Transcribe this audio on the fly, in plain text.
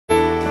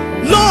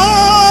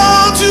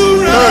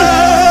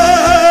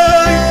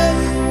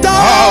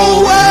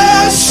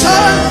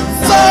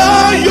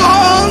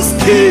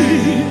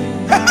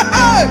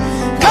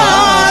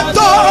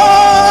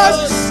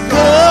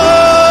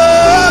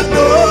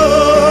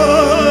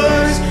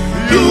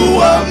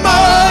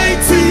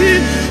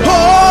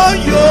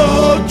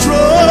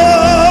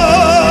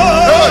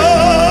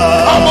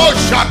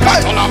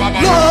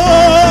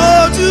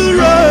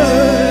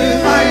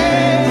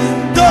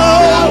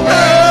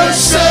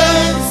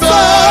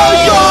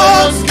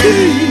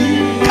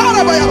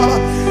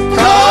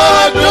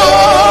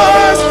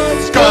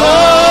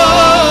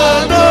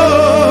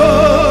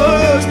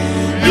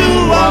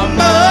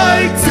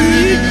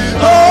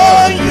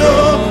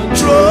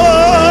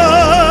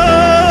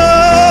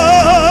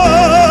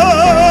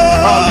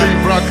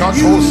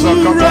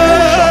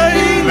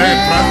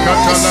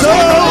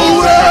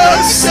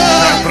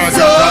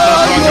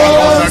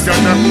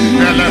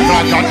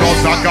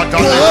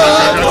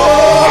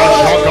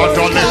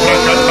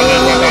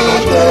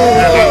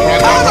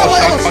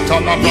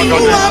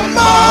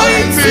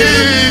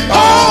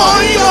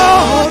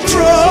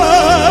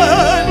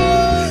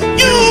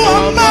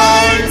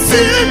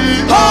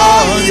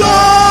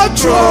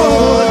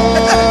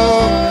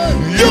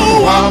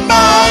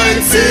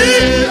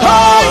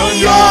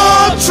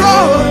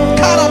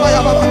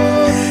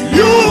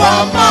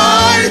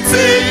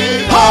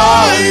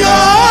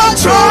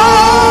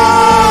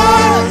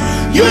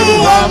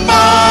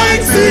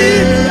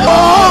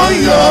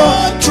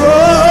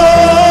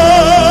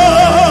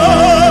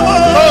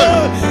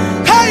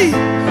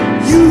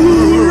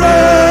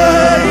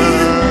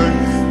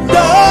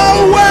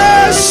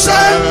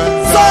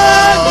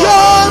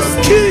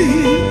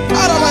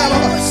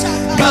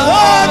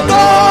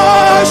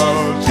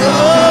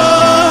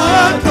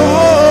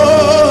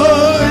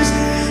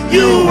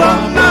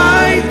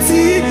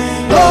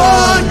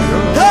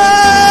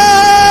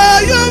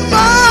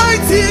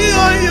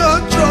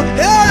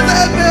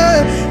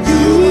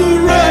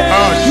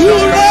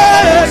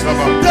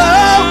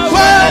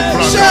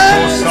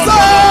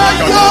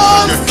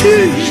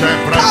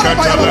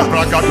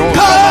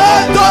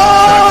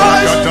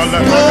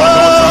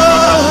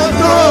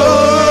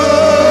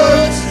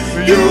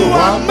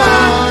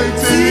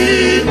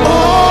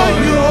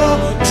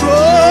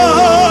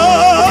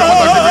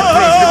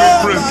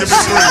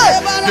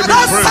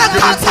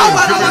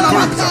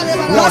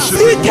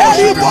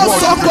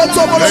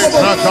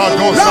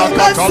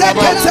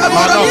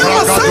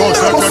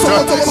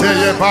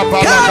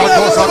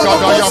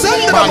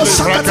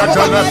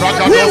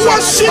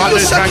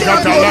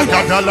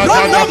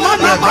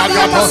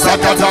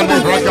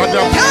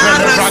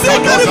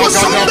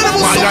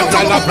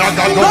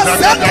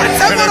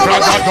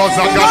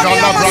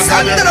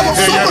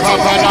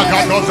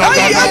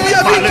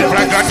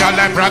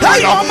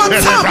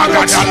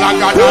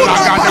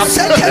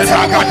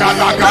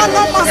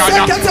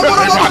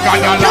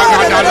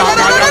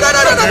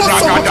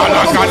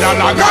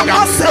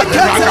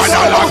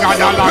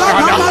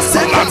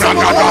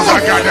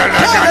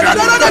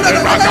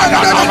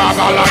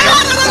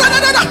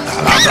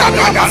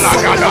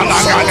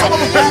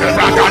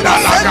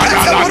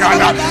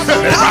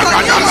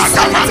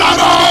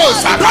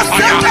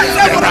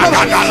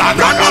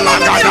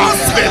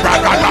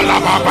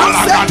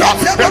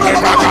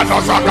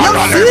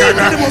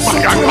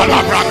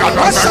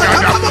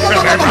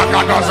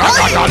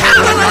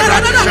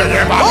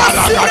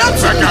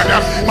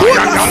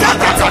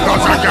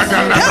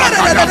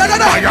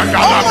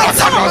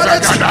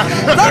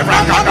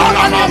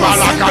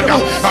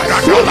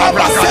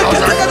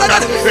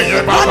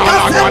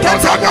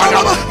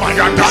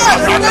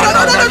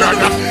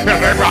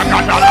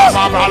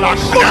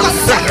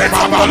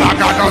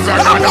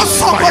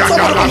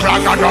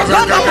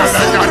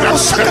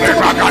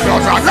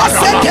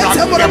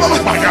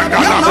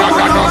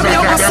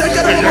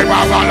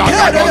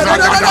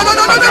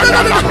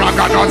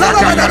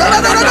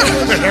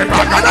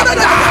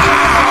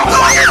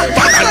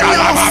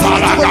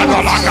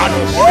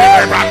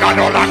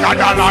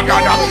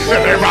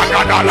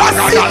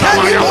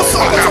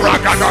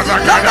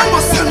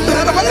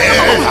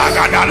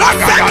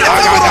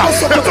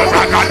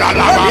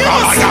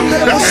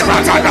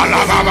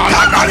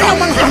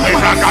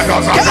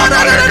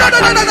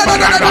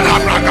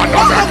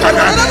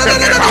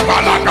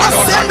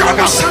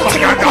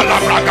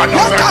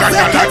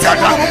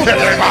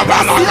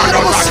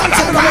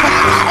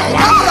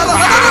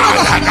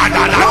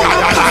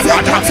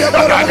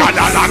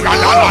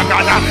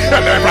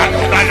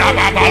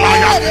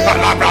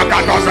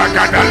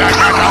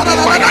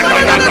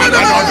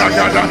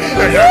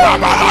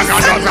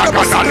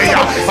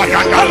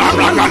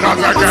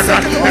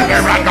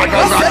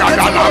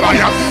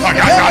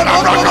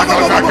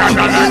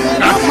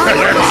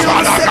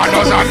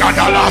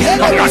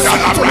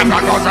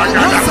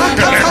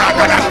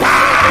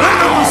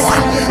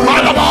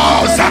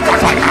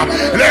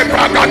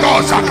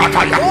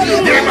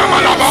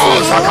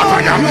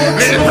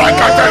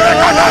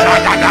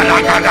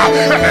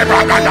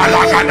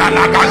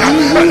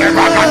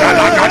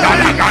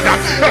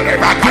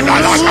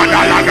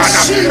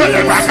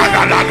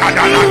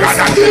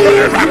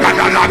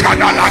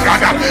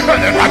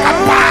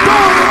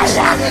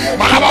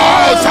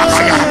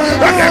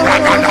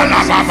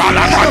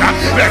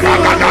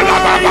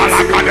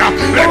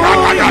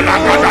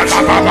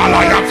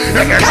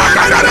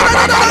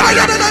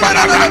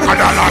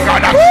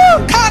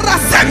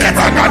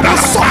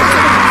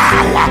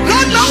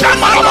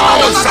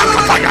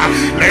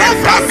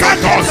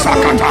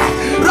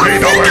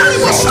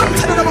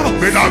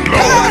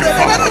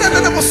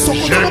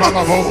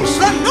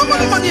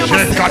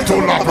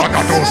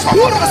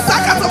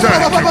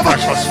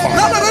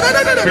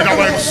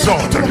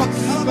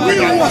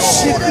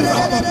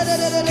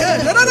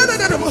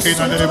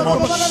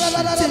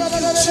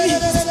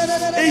Jesus.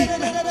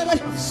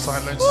 Amen.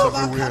 Silence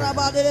everywhere.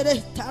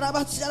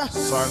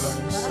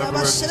 Silence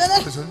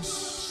everywhere. Presence.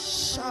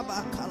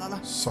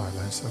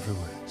 Silence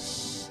everywhere.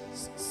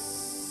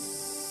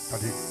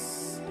 Daddy,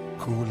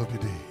 cool of the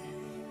day.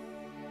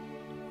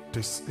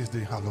 This is the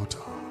hallowed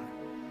time.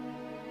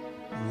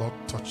 Lord,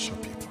 touch your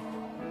people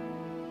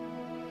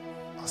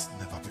as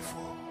never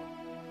before.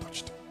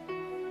 Touch them.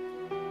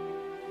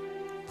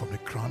 From the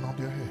crown of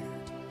their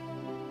head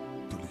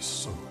to the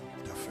sole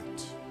of their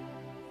feet.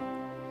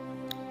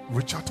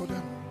 Reach out to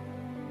them.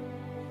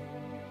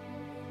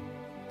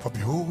 For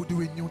behold,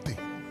 do a new thing.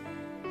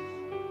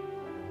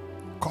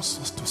 Cause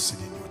us to see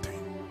the new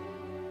thing.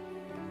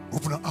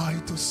 Open our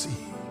eye to see,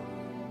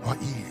 our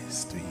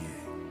ears to hear,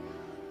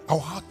 our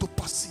heart to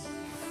perceive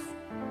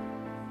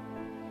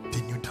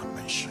the new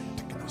dimension you're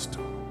taking us to.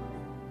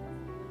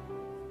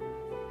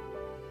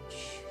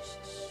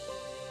 Jesus.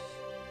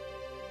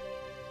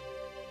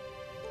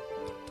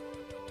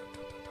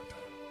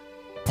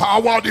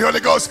 Power of the Holy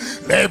Ghost.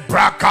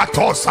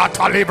 Lebrakatosa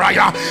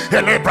talibraya.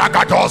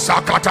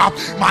 Elebragadosa kata.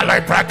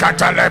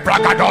 Malebrakata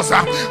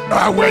lebragadosa.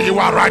 Where you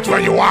are, right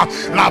where you are.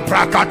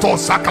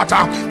 Labrakatosa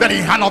kata. Let the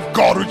hand of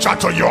God reach out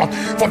to you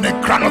from the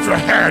crown of your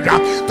head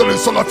to the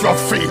sole of your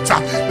feet.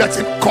 Let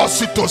him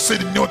cause you to see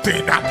the new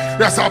thing.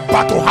 There's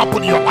about to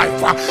happen in your life.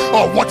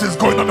 Oh, what is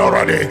going on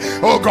already?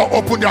 Oh God,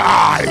 open your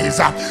eyes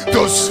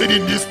to see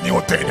this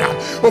new thing.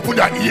 Open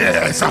your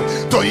ears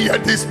to hear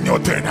this new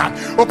thing.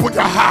 Open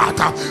your heart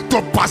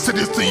to pass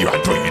this thing you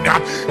are doing.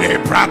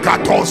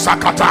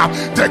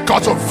 Take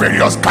us to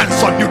various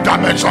kinds of new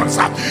dimensions.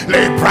 Lord,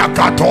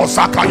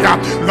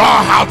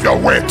 have your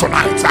way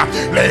tonight.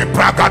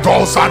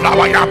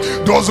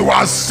 Those who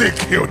are sick,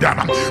 heal them.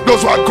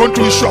 Those who are going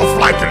through issue of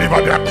life,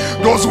 deliver them.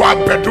 Those who are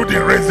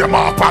bedridden, raise them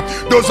up.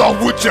 Those who are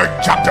wheelchair,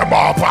 jack them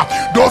up.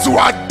 Those who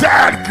are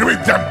dead,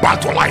 bring them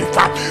back to life.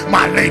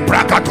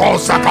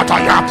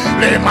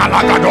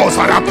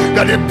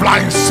 That the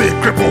blind see,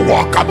 cripple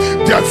walk,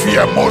 their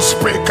fear most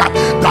speak.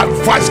 That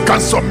voice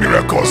cancel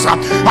miracles.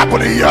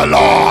 Happen here,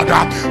 Lord.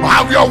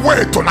 Have your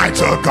way tonight,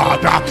 oh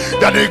God.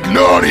 That the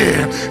glory,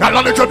 the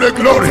knowledge of the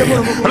glory,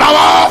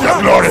 love your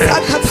glory.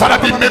 Father,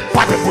 be made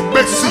possible,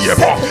 make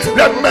seeable.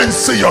 Let men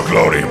see your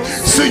glory,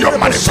 see your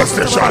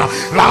manifestation.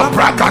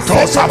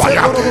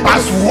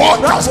 As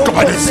waters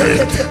cover the sea,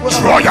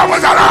 draw your way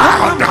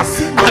around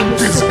and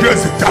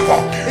disgrace the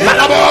devil.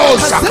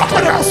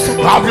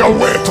 Have your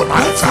way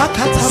tonight.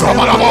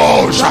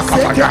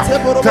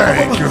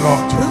 Thank you,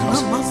 Lord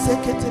Jesus.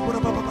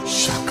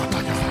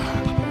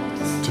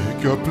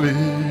 Take your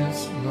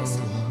place, Lord.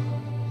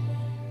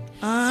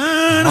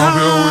 And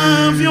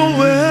have your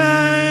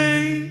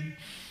way.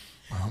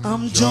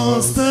 I'm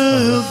just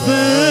a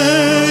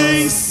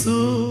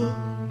vessel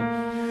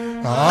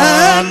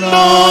and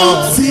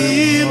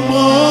nothing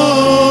more.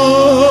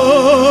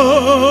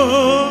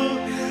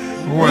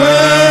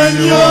 When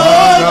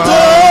you're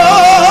done,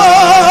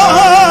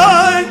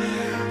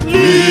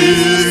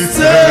 please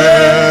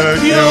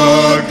take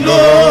your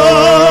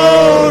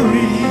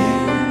glory.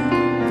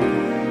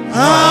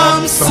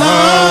 I'm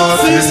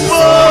satisfied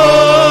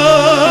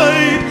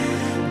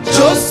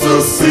just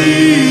to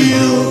see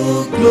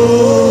you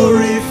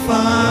glorified.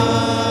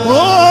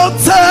 Oh,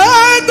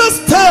 take the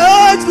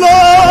stage,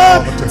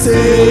 Lord.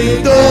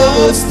 Take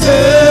the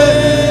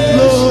stage,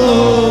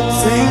 Lord.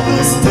 Take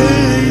the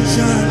stage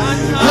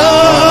and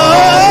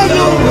have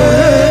your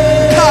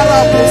way.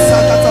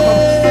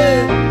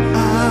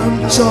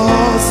 I'm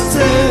just a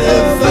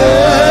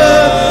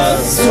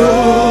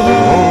vessel.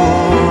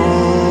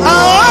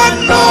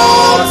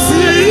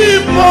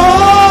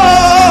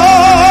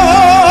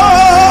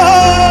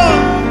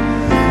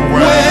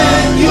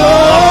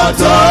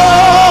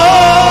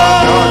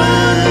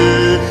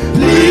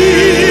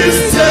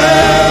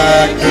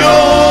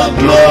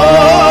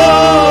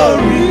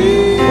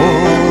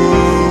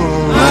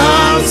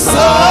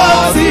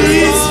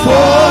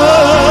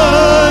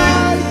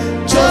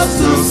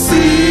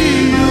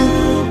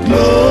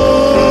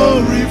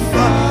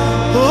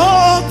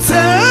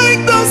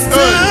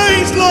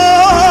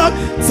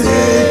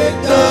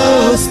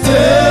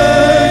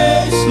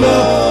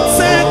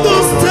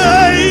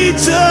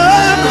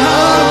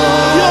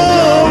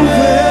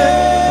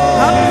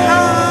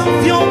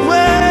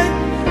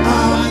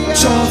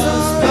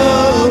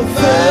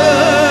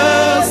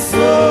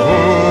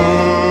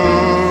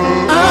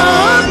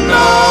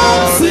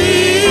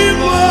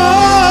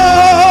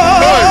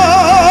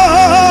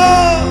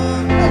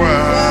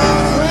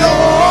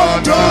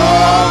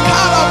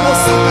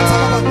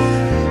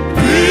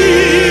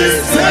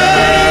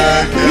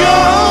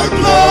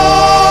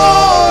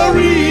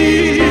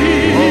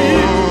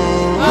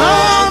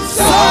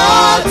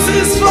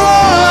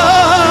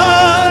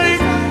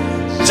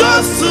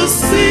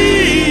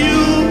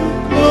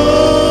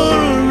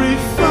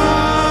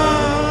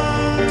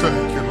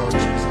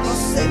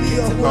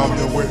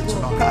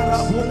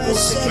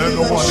 Let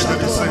no one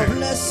leave the same.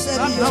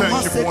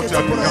 Thank you for what you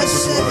have begun to do.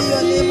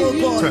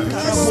 Thank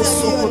you.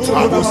 The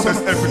Bible says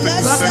everything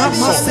is said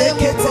so.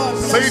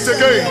 Say it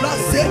again.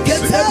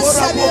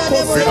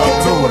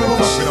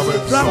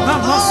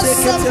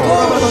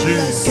 For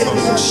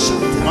Jesus'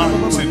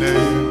 mighty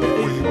name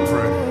we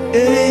pray.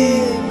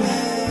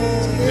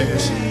 Amen.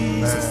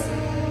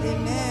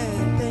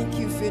 Amen. Thank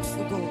you,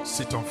 faithful God.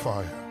 Sit on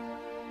fire.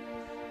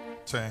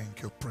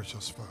 Thank you,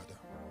 precious Father.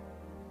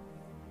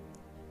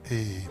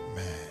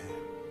 Amen.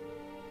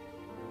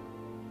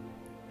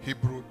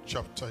 Hebrew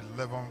chapter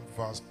 11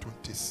 verse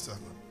 27.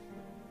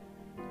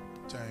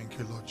 Thank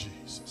you, Lord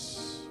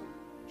Jesus.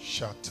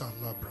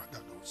 Shatala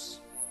bragados.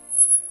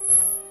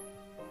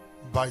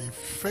 By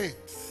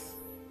faith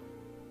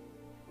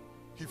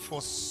he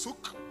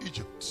forsook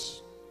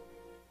Egypt,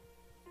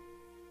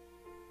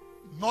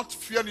 not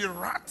fearing the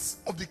wrath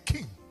of the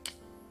king,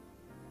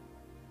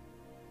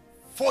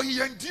 for he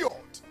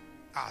endured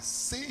as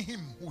seeing him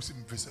who's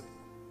invisible.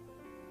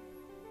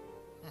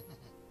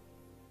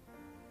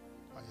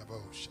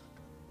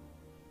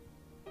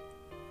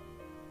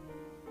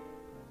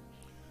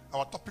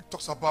 Our topic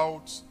talks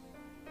about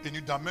a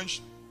new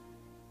dimension,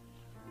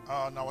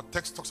 and our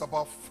text talks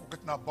about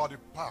forgetting about the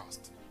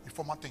past, the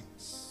former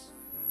things.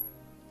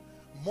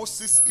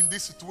 Moses in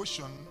this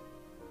situation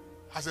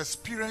has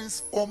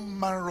experienced all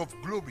manner of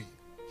glory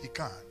he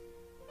can,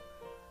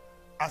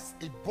 as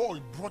a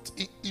boy brought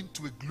him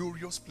into a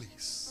glorious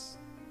place.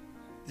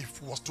 If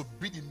he was to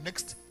be the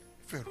next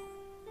Pharaoh,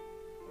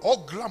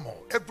 all glamour,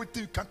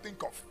 everything you can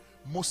think of,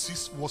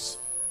 Moses was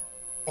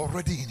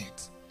already in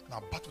it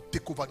and about to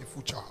take over the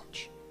full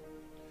charge.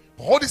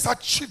 But all these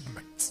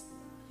achievements,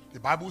 the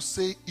Bible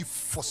says he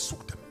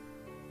forsook them.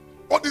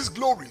 All these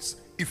glories,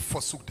 he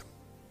forsook them.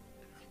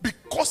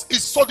 Because he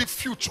saw the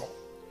future.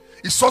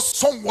 He saw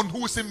someone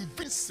who is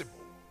invincible.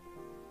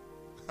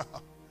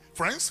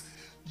 Friends,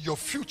 your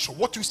future,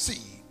 what you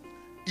see,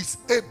 is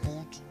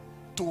able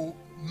to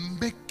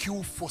make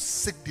you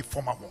forsake the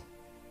former one.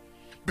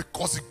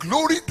 Because the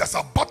glory that's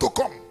about to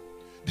come,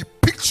 the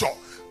picture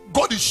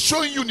God is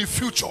showing you in the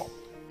future,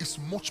 is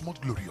much more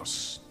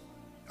glorious.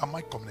 Am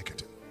I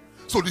communicating?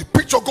 So the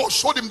picture God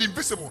showed him, the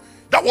invisible,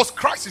 that was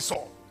Christ he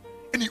saw.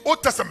 In the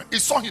Old Testament, he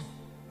saw him.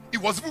 He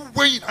was even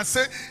weighing and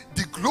said,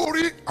 the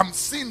glory I'm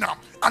seeing now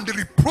and the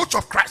reproach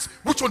of Christ,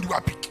 which one do I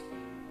pick?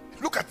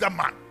 Look at that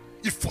man.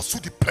 He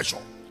forsook the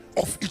pleasure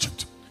of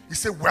Egypt. He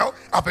said, well,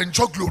 I've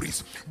enjoyed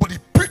glories, but the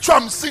picture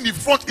I'm seeing in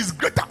front is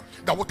greater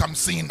than what I'm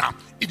seeing now.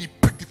 And he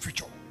picked the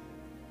future.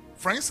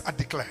 Friends, I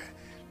declare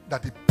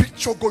that the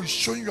picture God is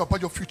showing you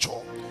about your future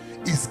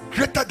is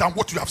greater than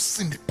what you have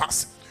seen in the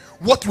past.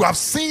 What you have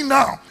seen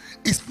now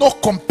is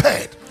not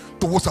compared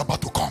to what's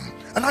about to come.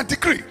 And I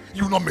decree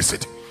you will not miss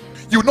it.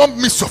 You will not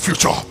miss your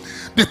future.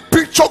 The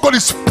picture God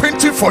is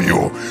painting for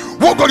you,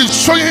 what God is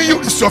showing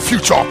you is your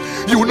future.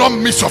 You will not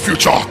miss your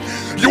future.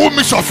 You will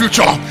miss your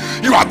future.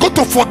 You are going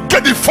to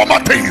forget the former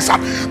things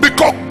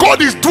because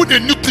God is doing a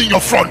new thing in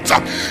your front.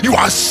 You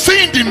are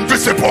seeing the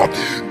invisible.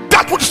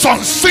 That which is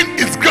unseen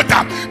is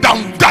greater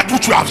than that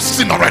which you have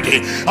seen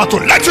already. And to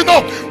let you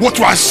know, what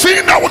you are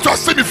seeing now, what you have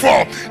seen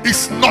before,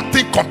 is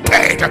nothing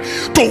compared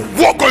to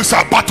what God is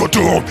about to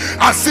do.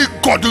 I see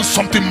God do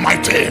something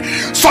mighty,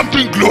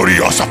 something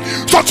glorious,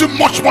 something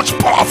much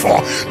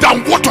powerful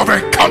than what you have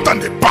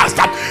encountered in the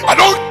past. I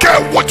don't care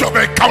what you have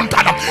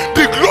encountered.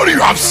 The glory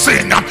you have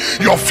seen,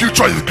 your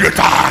future is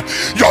greater.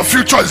 Your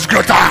future is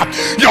greater.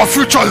 Your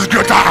future is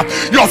greater.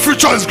 Your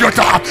future is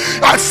greater.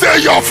 I say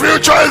your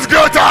future is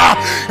greater.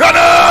 In the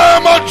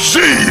name of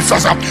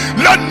Jesus,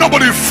 let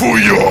nobody fool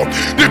you.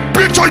 The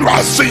picture you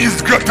are seeing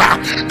is greater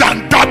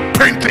than that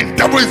painting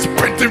devil is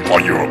painting for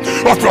you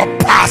of your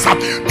past.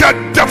 That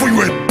devil,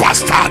 you a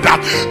bastard.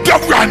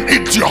 Devil, you are an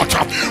idiot.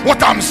 What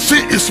I'm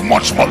seeing is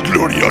much more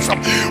glorious.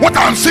 What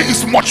I'm seeing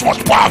is much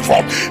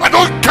powerful. I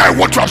don't care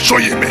what you are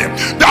showing me.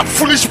 That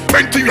foolish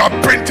painting you are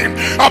painting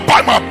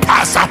about my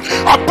past,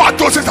 about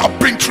those things I've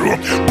been through,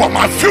 but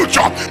my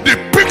future, the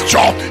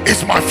picture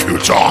is my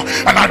future.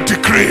 And I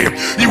decree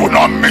you will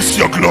not miss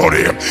your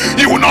glory.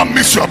 You will not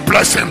miss your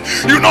blessing.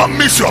 You will not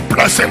miss your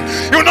blessing.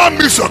 You will not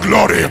miss your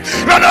glory.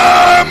 In the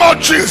name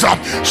of Jesus,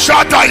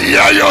 shout I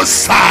hear you,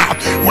 sir.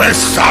 We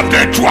serve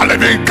the true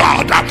living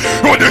God,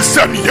 who the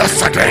same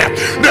yesterday,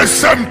 the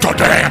same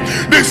today,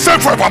 the same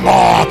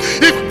forevermore.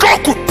 If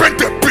God could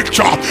paint a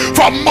picture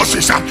for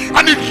Moses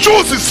and he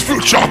chose his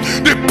future,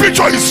 the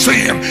picture he's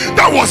seeing,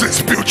 that was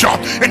his future,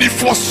 and he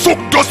forsook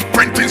those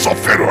paintings of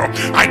Pharaoh.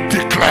 I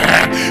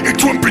declare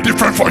it won't be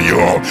different for you.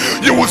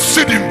 You will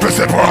see the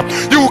invisible.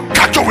 You will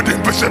catch up with the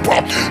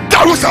invisible.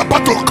 That was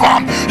about to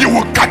come. You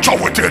will catch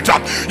up with it.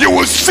 You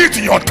will see it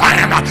in your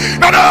time.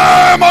 In the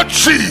name of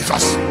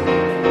Jesus.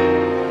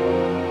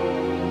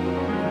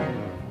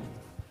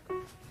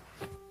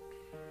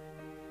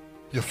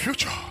 Your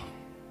future,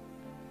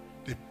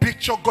 the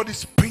picture God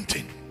is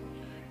painting,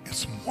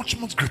 is much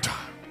greater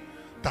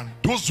than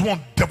those one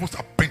devils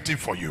are painting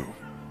for you.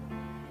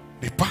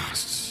 The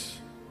past,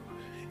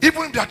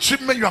 even the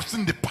achievement you have seen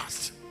in the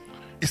past,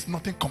 is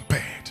nothing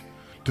compared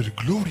to the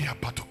glory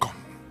about to come.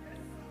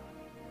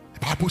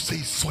 Bible says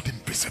he saw the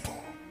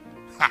invisible.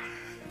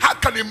 How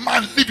can a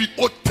man live in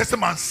Old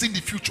Testament and see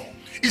the future?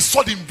 He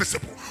saw the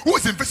invisible. Who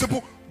is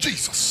invisible?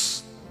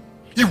 Jesus.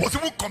 He was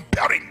even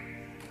comparing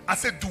and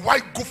said, do I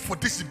go for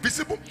this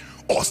invisible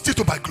or stay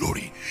to my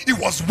glory? He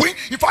was weighing.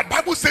 In fact, the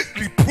Bible says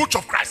reproach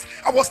of Christ.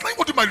 I was like,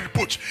 what is my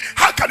reproach?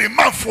 How can a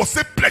man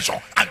forsake pleasure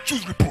and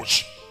choose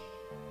reproach?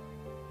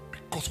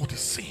 Because what he's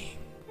saying,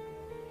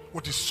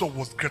 what he saw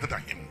was greater than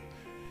him.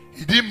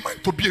 He didn't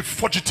mind to be a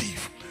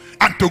fugitive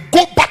and to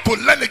go back to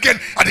learn again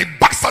at the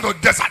backside of the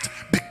desert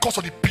because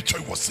of the picture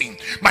he was seeing.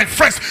 My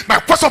friends, my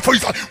question for you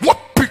is, what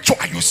picture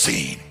are you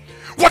seeing?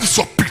 What is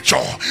your picture?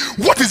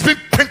 What is being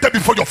painted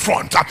before your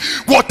front?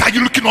 What are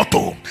you looking at?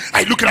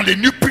 Are you looking at a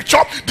new picture,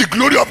 the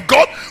glory of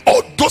God,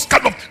 or those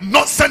kind of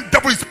nonsense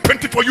devil is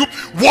painting for you?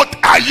 What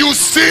are you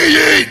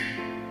seeing?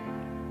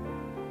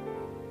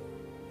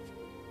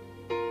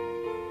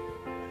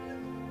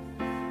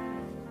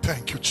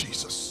 Thank you,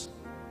 Jesus.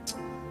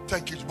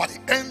 Thank you. By the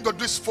end of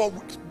this 4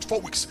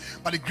 weeks,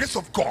 by the grace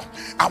of God,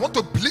 I want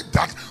to believe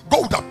that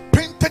God would have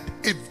painted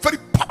a very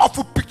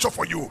powerful picture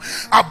for you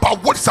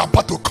about what is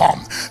about to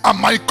come.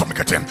 Am I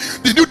communicating?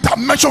 The new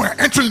dimension we're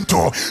entering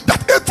into,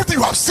 that everything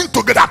you have seen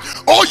together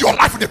all your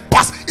life in the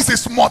past is a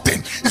small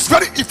thing. It's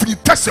very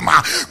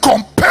infinitesimal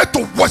compared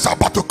to what's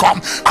about to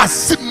come. I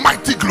see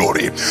mighty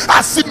glory.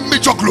 I see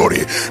major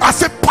glory. I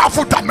see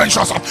powerful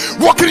dimensions of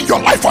working in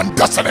your life and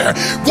destiny.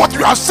 What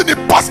you have seen in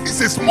the past is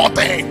a small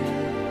thing.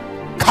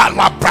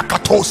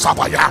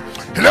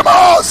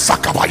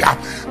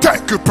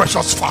 Thank you,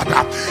 precious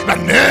Father. In the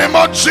name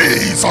of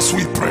Jesus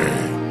we pray.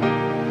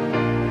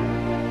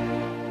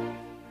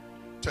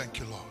 Thank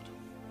you, Lord.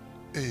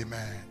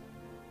 Amen.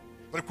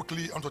 Very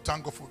quickly, I want to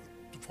thank God for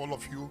all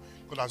of you.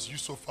 God has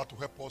used so far to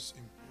help us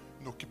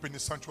in keeping the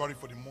sanctuary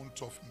for the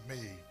month of May.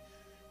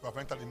 We have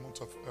entered the month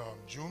of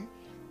June,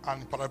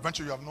 and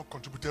peradventure you have not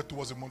contributed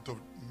towards the month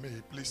of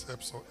May. Please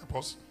help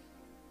us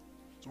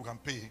so we can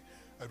pay.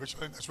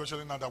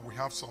 Especially now that we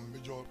have some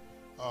major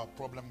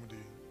problem with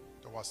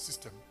our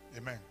system.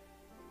 Amen.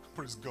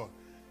 Praise God.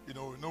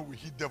 We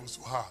hit devil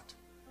so hard.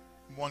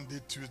 Monday,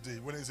 Tuesday,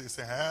 Wednesday,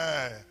 say,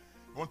 hey,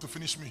 you want to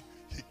finish me?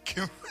 He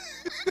came.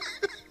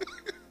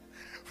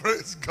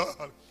 Praise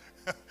God.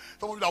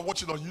 Some of you are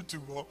watching on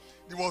YouTube.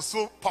 It was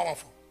so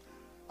powerful.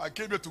 I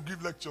came here to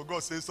give lecture.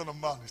 God says, son of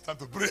man, it's time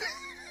to pray.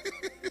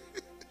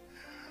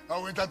 I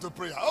went out to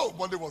pray. Oh,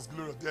 Monday was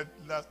glorious. Then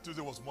last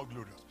Tuesday was more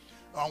glorious.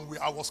 And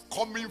I was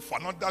coming for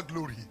another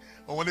glory.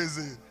 And when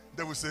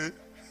they will say,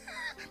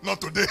 not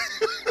today.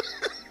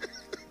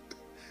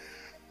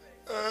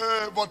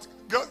 But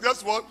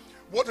guess what?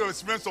 What you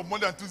experience on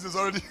Monday and Tuesday is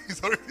already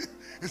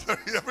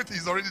everything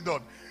is already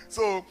done.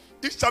 So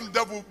each time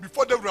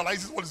before they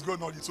realizes what is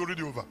going on, it's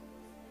already over.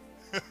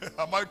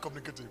 Am I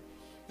communicating?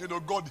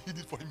 God hid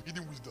it for him,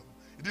 hidden wisdom.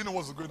 He didn't know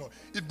what was going on.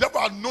 If devil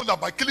had known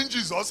that by killing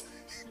Jesus,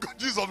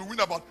 Jesus will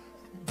win about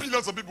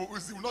billions of people,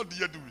 he will not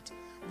dare do it.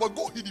 But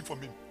God hid it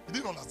from him. He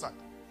didn't understand.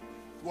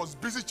 He was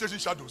busy chasing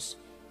shadows.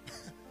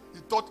 He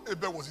thought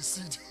Abel was his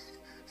seed.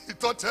 He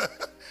thought,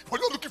 we're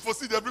not looking for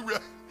seed everywhere.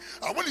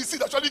 And when his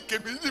seed actually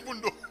came, he didn't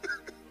even know.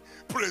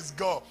 Praise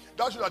God.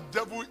 That shows that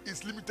devil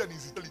is limited in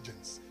his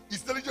intelligence.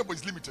 He's intelligent, but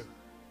he's limited.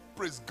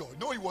 Praise God.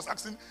 He was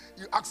asking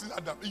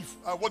Adam, Eve,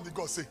 what did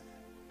God say?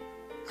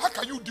 How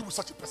can you deal with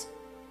such a person?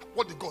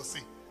 What did God say?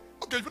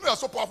 Okay, if you know you're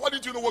so powerful, why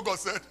didn't you know what God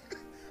said?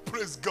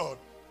 Praise God.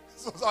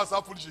 So that's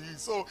how foolish he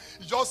is. So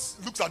he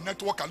just looks at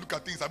network and look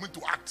at things.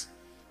 To act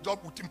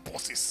just with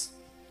impulses.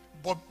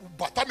 But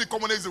by the time he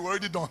comes, we're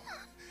already done.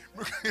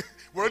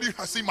 We already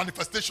have seen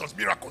manifestations,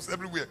 miracles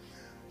everywhere.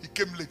 He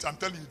came late. I'm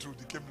telling you the truth.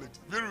 He came late.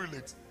 Very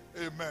late.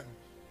 Amen.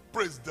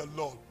 Praise the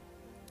Lord.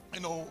 We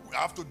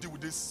have to deal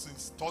with this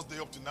since Thursday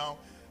up to now.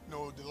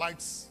 The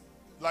lights,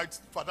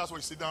 that's why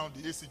you sit down.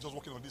 The AC just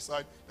working on this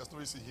side. There's no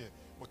AC here.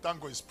 But thank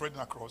God it's spreading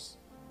across.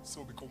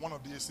 So because one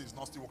of the AC is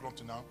not still working up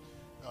to now,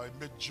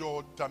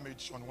 major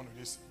damage on one of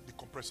these, the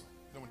compressor.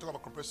 When we talk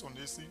about compressor on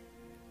the AC,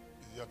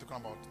 they are talking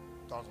about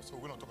thousands. So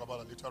we're going to talk about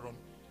that later on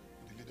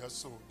with the leaders.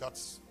 So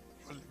that's,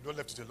 don't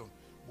left it alone.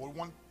 But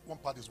one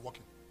part is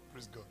working.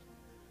 Praise God.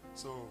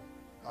 So,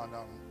 and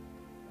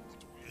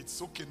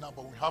it's okay now,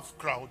 but we have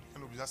crowd.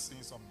 We're just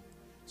seeing some.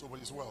 So, but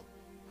it's well.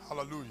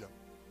 Hallelujah.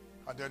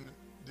 And then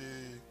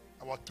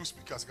our two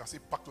speakers, you can see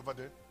packed over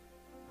there,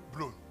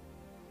 blown.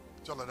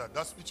 Just like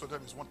that. Each of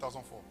them is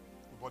 1,000 for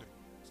we bought it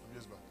some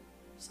years back.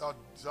 It's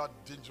how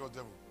dangerous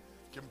devil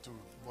came to,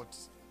 but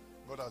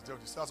God has dealt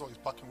with it. That's why he's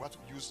packing. We have to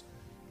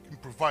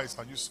improvise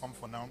and use some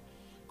for now.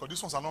 Because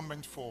these ones are not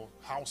meant for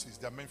houses,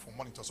 they are meant for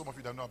monitors. Some of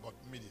you don't know about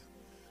media.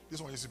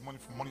 This one is money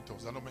for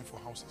monitors, they're not meant for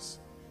houses.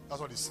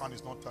 That's why the sound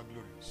is not that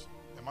glorious.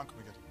 The man can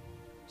get it.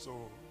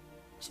 So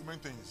many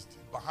things.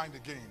 Behind the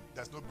game,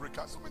 there's no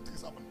breakout. So many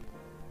things happen.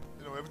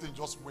 Everything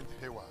just went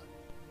haywire.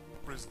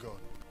 Praise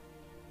God.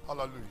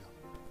 Hallelujah.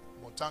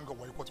 But thank God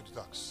we're equal to the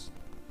tax.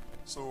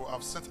 So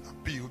I've sent an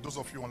appeal. Those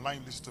of you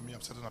online listen to me,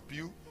 I've sent an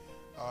appeal.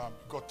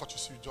 God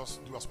touches you,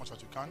 just do as much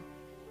as you can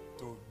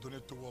to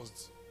donate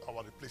towards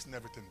our replacing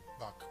everything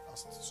back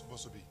as it's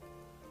supposed to be.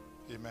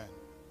 Amen.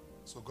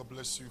 So God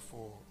bless you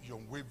for your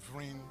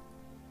unwavering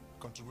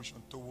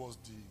contribution towards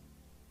the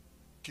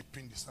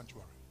keeping the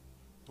sanctuary,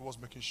 towards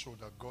making sure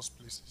that God's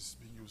place is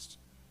being used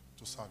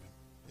to serve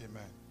him.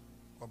 Amen.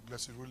 God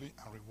bless you really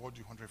and reward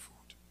you hundredfold.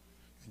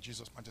 In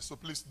Jesus' name. So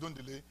please don't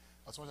delay.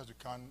 As much as you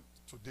can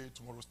today,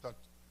 tomorrow, start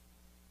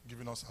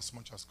giving us as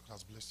much as God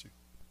has blessed you.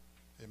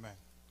 Amen.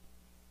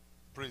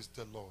 Praise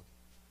the Lord.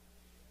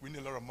 We need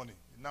a lot of money.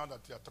 Now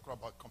that they are talking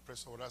about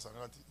compressor, that's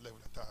another level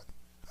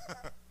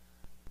entirely.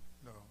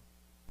 No.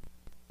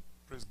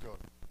 Praise God.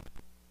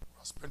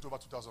 I spent over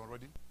 2,000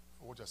 already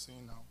for what you're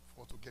seeing now,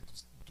 for to get to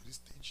this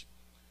stage.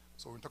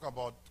 So when we talk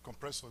about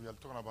compressor, we are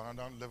talking about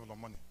another level of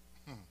money.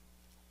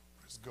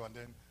 Praise God. And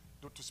then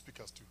those two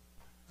speakers too.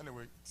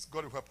 Anyway, it's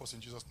God will help us in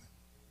Jesus' name.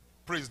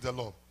 Praise the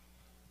Lord.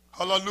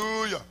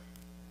 Hallelujah.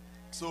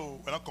 So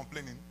we're not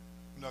complaining.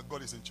 You know,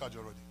 God is in charge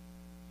already.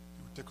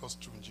 He will take us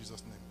through in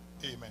Jesus'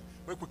 name. Amen.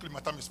 Very quickly, my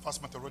time is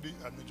fast month already.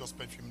 I may just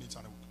spend a few minutes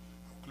and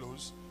I'll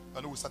close.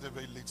 I know we started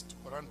very late.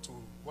 Around to,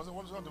 what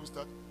time did we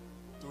start?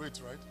 To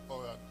 8, right?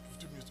 Or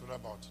 15 minutes to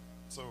wrap out.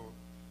 So,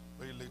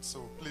 very late.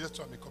 So, please let's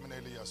try to be coming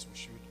early as we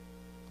should.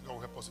 God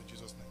will help us in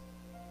Jesus'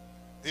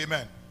 name.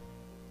 Amen.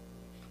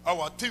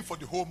 Our theme for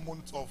the whole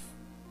month of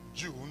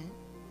June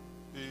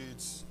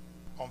is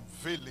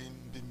unveiling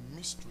the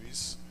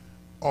mysteries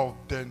of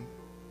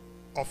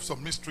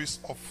some mysteries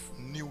of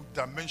new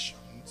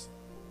dimensions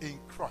in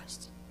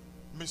Christ.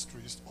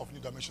 Mysteries of new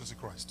dimensions in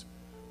Christ.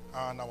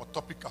 And our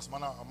topic as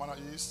manner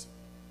is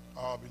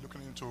I'll be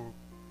looking into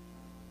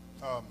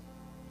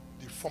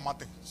the former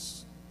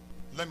things.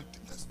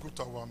 Let's go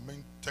to our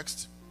main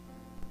text,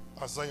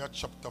 Isaiah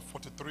chapter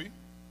 43,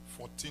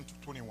 14 to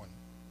 21.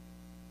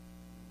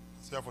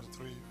 Isaiah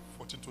 43,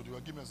 14 to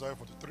 21. Give me Isaiah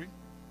 43.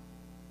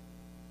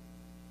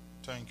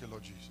 Thank you,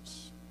 Lord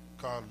Jesus.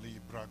 Kali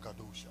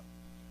Bragadosha.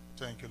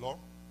 Thank you, Lord.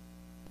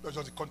 That's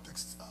just the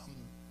context.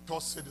 God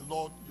said, the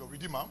Lord, your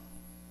Redeemer.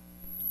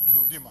 The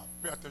Redeemer.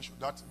 Pay attention.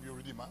 That your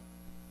Redeemer.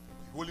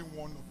 The Holy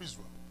One of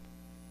Israel.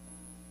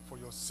 For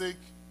your sake,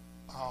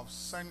 I have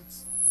sent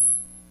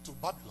to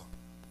Babylon.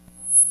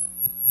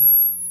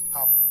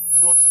 Have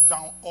brought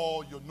down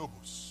all your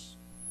nobles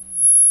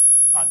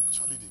and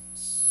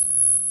Chaldeans.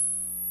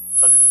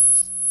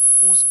 Chaldeans,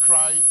 whose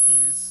cry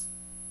is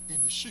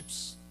in the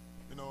ships.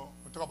 You know,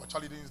 we talk about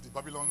Chaldeans, the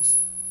Babylons,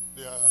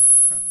 they are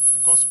when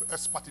it comes to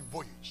expert in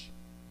voyage,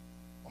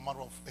 a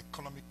matter of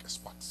economic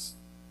experts.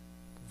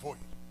 Voyage,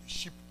 the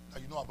ship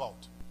that you know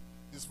about.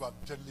 This is what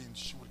generally in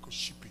ship we call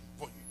shipping,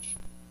 voyage.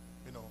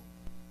 You know,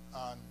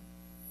 and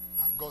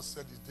God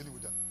said he's dealing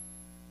with them.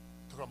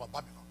 Talking about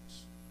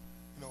Babylons.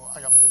 You know,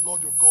 I am the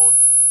Lord your God,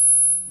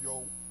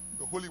 your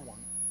Holy One,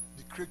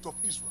 the Creator of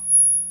Israel,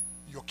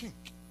 your King.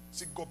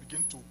 See, God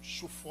began to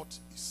show forth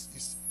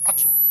his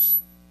attributes.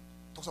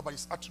 Talks about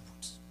his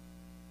attributes,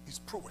 his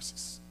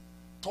prowesses.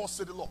 Thus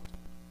said the Lord,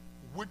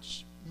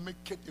 which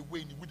maketh a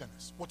way in the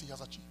wilderness, what he has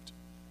achieved.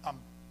 A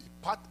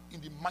part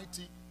in the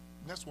mighty,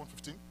 next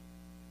 115.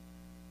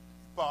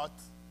 Part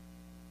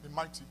the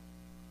mighty.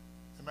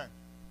 Amen.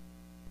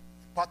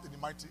 A part in the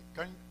mighty.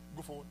 Can you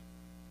go forward?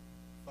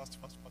 Fast.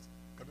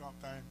 Can you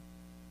have time?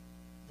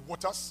 The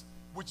waters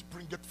which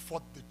bringeth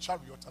forth the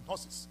chariots and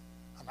horses,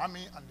 an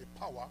army and the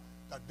power,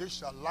 that they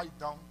shall lie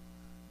down,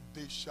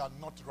 they shall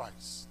not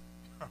rise.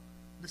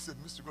 This is a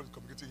mystery God is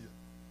communicating here.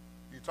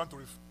 He's trying to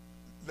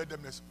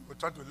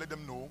let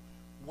them know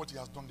what he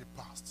has done in the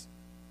past.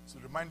 So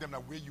remind them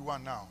that where you are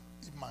now,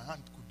 if my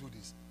hand could do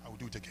this, I will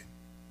do it again.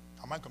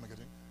 Am I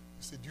communicating?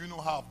 He said, do you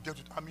know how I've dealt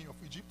with the army of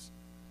Egypt?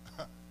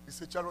 He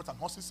said, chariots and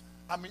horses,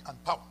 army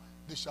and power.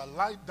 They shall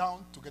lie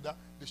down together,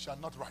 they shall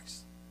not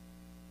rise.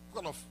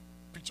 What kind of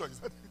picture is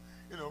that?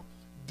 You know,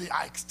 they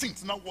are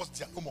extinct. Now what's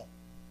there? No more.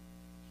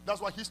 That's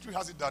why history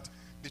has it that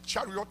the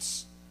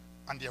chariots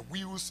and their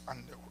wheels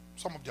and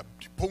some of the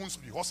bones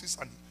of the horses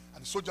and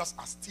the soldiers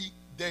are still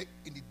there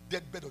in the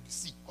dead bed of the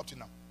sea up to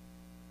now.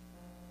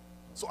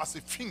 So as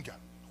a finger,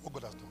 what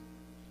God has done.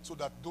 So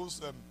that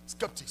those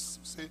skeptics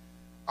say,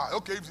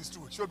 okay, if it's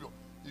true, show me.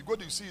 You go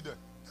there, you see it there.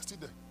 They're still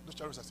there. Those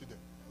chariots are still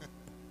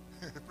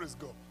there. Praise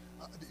God.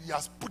 He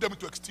has put them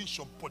into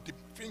extinction, but the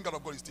finger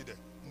of God is still there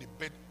in the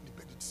bed,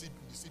 the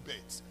sea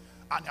beds.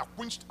 And they are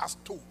quenched as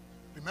tow.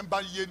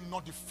 Remember ye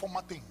not the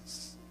former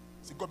things.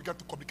 See, God began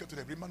to communicate to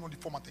them. Remember not the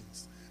former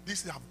things.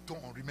 This I have done,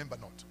 remember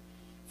not.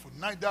 For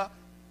neither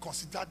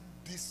consider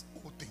these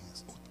old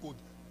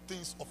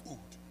things of old.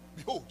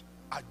 Behold,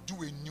 I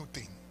do a new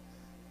thing.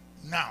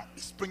 Now,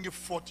 springing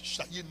forth,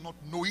 shall ye not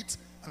know it?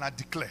 And I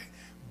declare,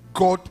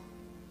 God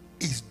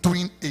is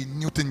doing a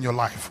new thing in your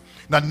life.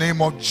 In the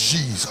name of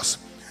Jesus.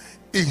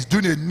 He's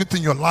doing a new thing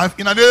in your life.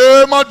 In the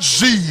name of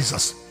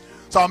Jesus.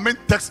 So our main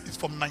text is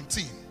from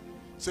 19.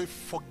 Say,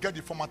 forget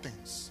the former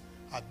things.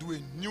 I do a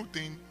new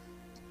thing.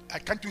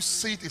 Can't you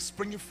see it is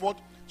springing forth?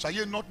 Shall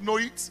ye not know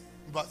it?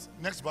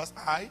 Next verse,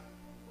 I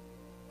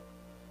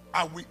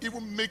will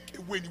even make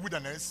a way in the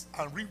wilderness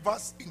and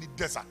rivers in the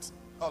desert.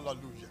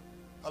 Hallelujah.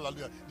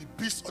 Hallelujah. The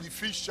beasts of the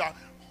field shall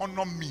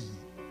honor me.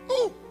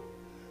 Oh,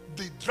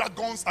 the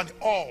dragons and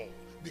all,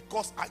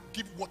 because I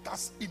give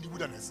waters in the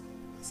wilderness.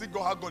 See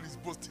God, how God is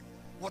boasting.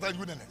 Water in the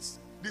wilderness.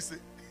 This is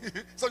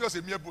it's not just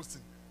a mere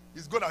boasting.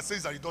 It's God that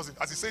says that he does it.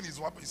 As he's saying,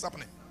 it's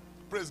happening.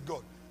 Praise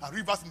God. And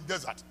rivers in the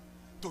desert.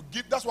 To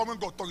give, that's why when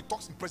God talks, he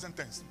talks in present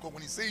tense. Because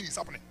when he's saying it's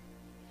happening.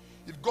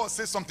 If God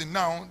says something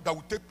now that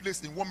will take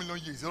place in 1 million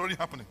years, it's already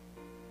happening.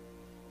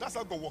 That's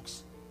how God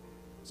works.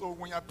 So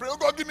when you pray, oh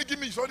God, give me,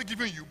 he's already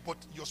giving you, but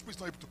your spirit's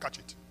not able to catch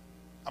it.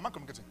 Am I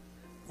communicating?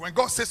 When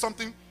God says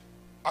something,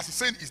 as he's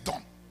saying, it's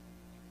done.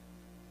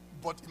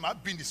 But it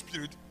might be in the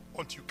spirit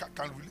until you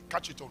can really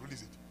catch it or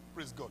release it.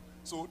 Praise God.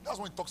 So that's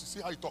when he talks. You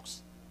see how he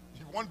talks.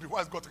 You wonder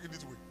why is God taking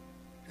this way?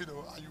 You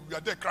know, and you are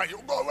there crying,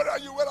 oh God, where are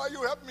you? Where are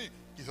you? Help me.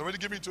 He's already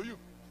giving it to you.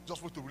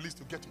 Just want to release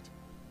to get it.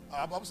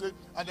 I'm saying,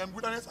 and then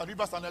wilderness and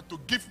rivers and to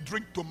give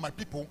drink to my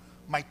people,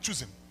 my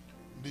choosing.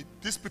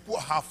 These people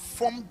have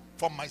formed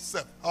for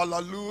myself.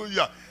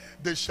 Hallelujah.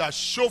 They shall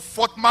show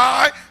forth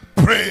my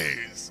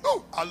praise.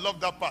 Oh, I love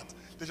that part.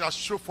 They shall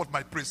show forth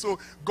my praise. So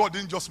God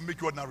didn't just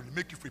make you ordinarily,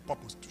 make you for a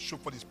purpose to show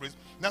forth his praise.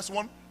 Next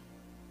one.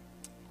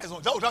 That's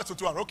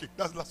 2 hours. Okay,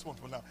 that's the last one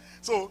for now.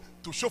 So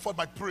to show forth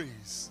my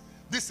praise.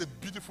 This is a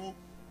beautiful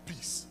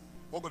piece.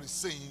 What God is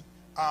saying.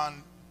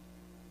 And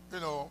you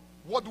know,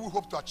 what do we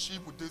hope to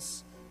achieve with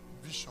this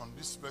vision,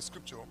 this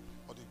scripture,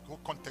 or the whole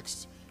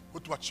context?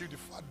 But to achieve the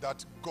fact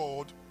that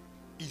God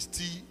is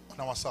still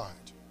on our side,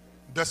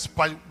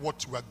 despite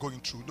what we are going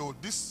through. Though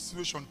this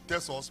situation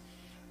tells us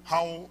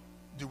how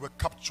they were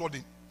captured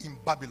in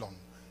Babylon,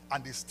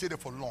 and they stayed there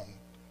for long.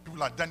 People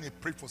like Daniel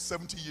prayed for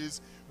 70 years,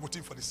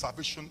 waiting for the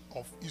salvation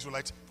of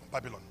Israelites from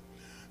Babylon.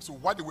 So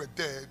while they were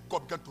there,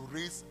 God began to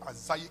raise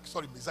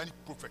Messianic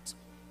prophet.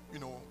 You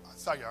know,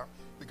 Isaiah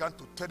began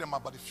to tell them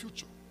about the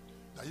future.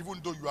 That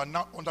even though you are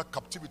now under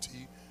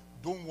captivity,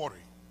 don't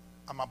worry.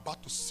 I'm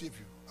about to save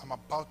you. I'm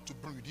about to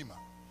bring Redeemer.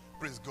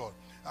 Praise God.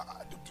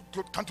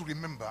 Can't you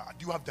remember?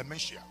 Do you have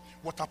dementia?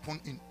 What happened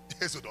in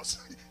Exodus?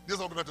 This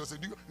is what God say.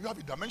 Do you have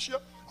a dementia?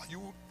 Have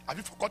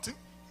you forgotten?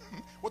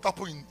 What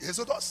happened in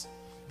Exodus?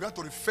 We have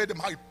to refer them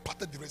how he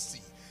parted the Red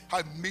Sea,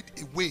 how he made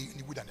a way in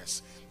the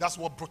wilderness. That's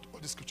what brought all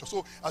this scripture.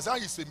 So Isaiah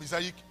is a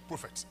Messianic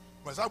prophet.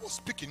 When Isaiah was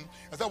speaking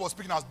as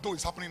though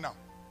it's happening now.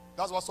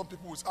 That's what some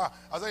people will say.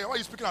 Isaiah, why are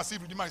you speaking as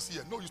if Redeemer is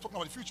here? No, he's talking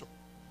about the future.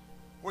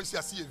 When you say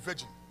I see a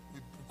virgin, we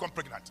become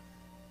pregnant.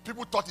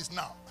 People thought it's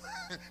now.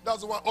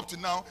 That's why up to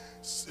now,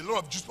 a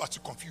lot of Jews are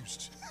still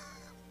confused.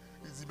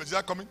 Is the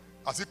Messiah coming?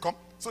 Has he come?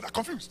 So they're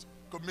confused.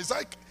 Because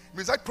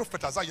Messianic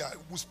prophet Isaiah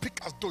will speak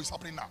as though it's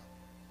happening now.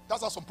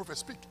 That's how some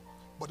prophets speak.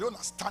 But they don't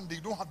understand, they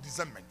don't have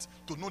discernment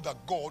to know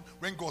that God,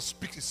 when God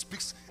speaks, he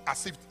speaks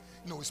as if,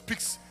 he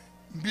speaks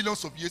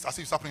millions of years as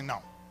if it's happening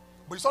now.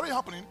 But it's already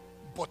happening,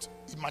 but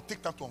it might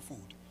take time to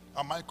unfold.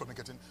 Am I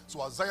communicating?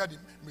 So Isaiah, the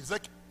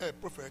Messianic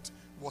prophet,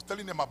 was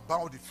telling them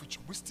about the future.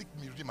 We stick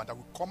Redeemer that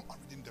will come and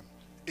redeem them.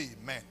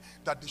 Amen.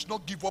 That they should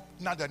not give up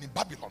now than in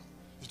Babylon.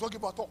 They should not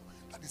give up at all.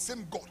 That the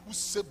same God who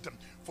saved them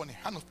from the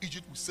hand of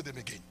Egypt will save them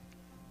again.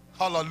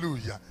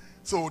 Hallelujah.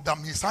 So that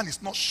his hand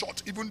is not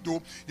short. Even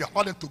though you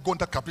allow them to go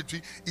into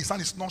captivity, his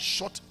hand is not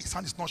short. His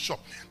hand is not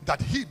short.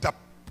 That he that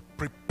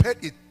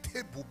prepared a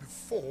table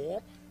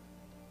before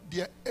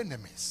their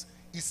enemies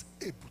is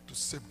able to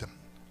save them.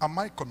 Am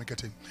I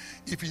communicating?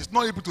 If he's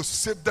not able to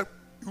save them,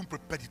 he won't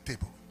prepare the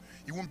table.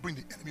 He won't bring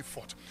the enemy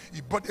forth.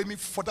 He brought the enemy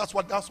forth. That's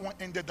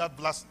what ended that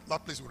last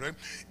place we read.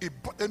 He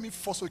brought the enemy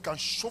forth so he can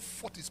show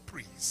forth his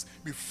praise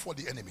before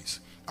the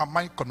enemies. Am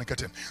I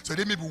communicating? So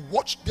they maybe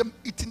watch them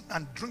eating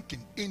and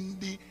drinking in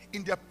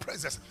their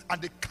presence,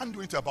 and they can't do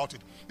anything about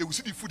it. They will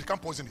see the food, they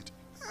can't poison it.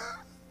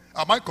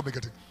 Am I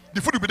communicating?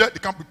 The food will be there, they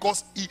can't,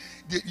 because he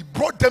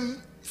brought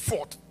them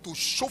forth to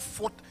show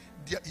forth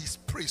his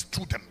praise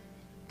through them.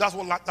 That's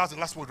the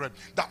last word read.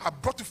 That I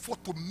brought it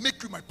forth to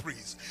make you my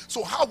praise.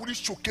 So how will he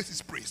showcase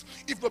his praise?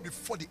 If not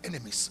before the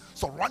enemies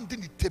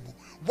surrounding the table.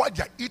 While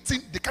they are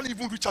eating, they can't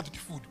even reach out to the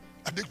food.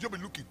 And they just be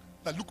looking.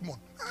 Like, look, man.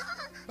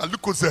 And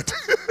look, Cosette.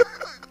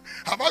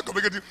 Have I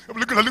communicated? I'm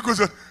looking at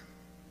Cosette.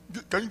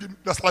 Can you give me?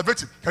 They're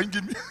salivating. Can you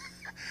give me?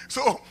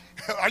 So,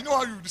 I know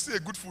how you say a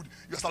good food.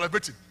 You're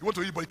salivating. You want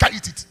to eat, but you can't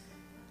eat it.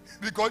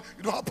 Because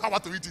you don't have power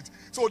to eat it.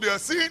 So they are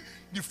seeing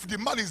the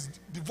man is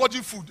the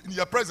virgin food in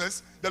your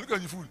presence. They're looking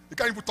at the food. They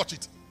can't even touch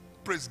it.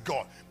 Praise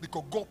God.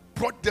 Because God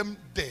brought them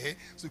there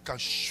so you can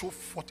show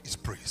forth his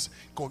praise.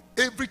 Because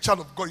every child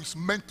of God is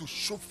meant to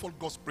show forth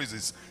God's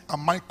praises.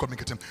 Am I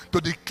communicating?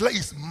 To declare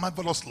his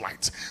marvelous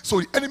light. So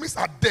the enemies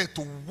are there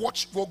to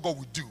watch what God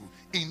will do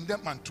in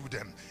them and through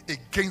them,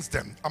 against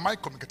them. Am I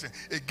communicating?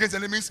 Against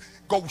enemies,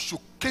 God will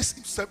showcase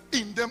himself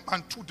in them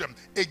and through them,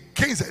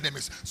 against the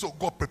enemies. So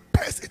God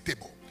prepares a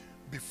table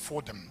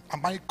before them.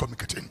 Am I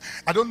communicating?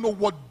 I don't know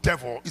what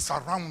devil is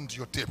around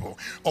your table,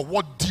 or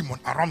what demon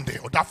around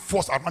there, or that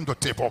force around your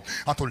table,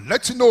 and to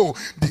let you know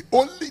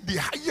the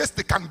highest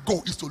they can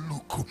go is to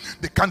look.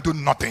 They can't do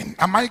nothing.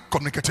 Am I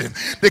communicating?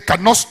 They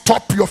cannot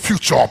stop your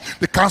future.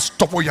 They can't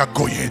stop where you're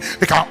going.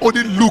 They can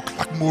only look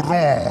like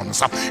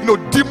morons.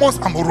 Demons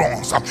are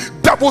morons.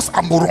 Devils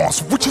are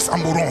morons. Witches are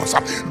morons.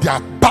 They are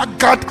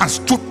bagged and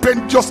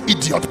stupendous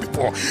idiot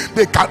people.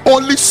 They can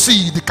only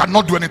see. They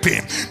cannot do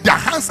anything. Their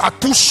hands are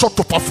too short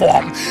to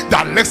perform.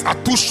 Their legs are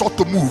too short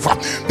to move.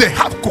 They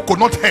have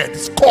coconut head.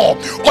 It's called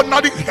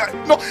ordinary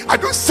head. No, I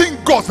don't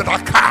think God gods that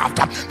are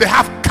carved, they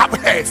have carved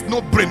heads,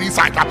 no brain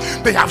inside.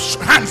 They have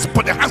hands,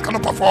 but their hands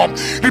cannot perform.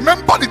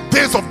 Remember the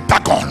days of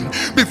Dagon.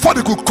 Before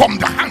they could come,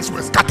 their hands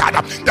were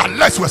scattered, their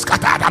legs were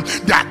scattered,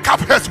 their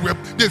carved heads were,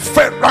 they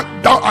fell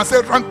rank down and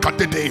said rank at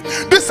the day.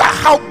 These are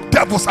how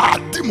devils are,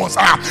 demons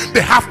are.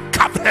 They have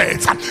carved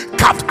heads,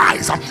 carved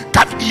eyes,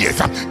 carved ears,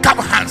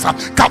 carved hands,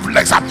 carved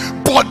legs,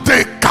 but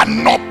they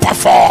cannot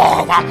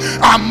perform.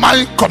 Am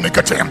I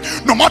communicating?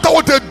 No matter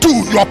what they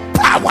do, your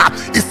power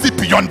is still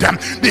beyond them.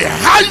 The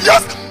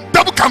highest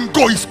devil can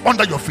go is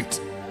under your feet.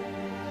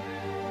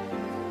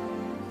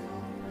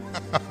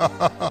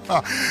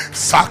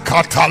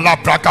 Sakatala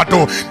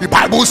bragado. The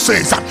Bible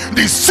says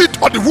the seed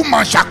of the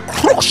woman shall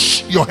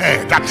crush your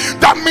head.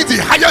 That means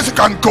the highest you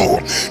can go.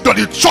 That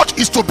the church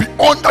is to be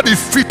under the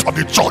feet of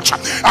the church.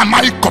 Am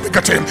I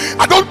communicating?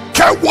 I don't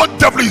care what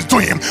devil is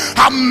doing.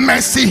 How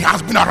mercy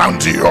has been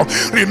around you.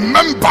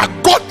 Remember,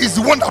 God is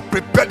the one that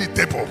prepared the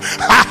table.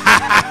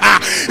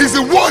 He's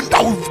the one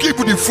that will give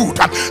you the food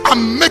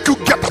and make you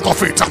get out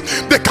of it.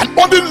 They can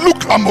only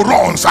look at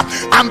morons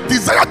and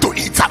desire to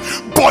eat,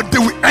 but they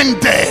will end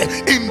there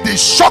in the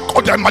shock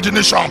of their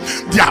imagination.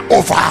 They are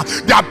over.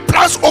 Their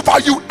plans over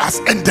you has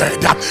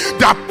ended.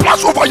 Their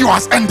plans over you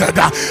has ended.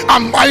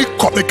 Am I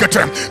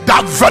communicating?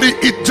 That very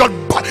idiot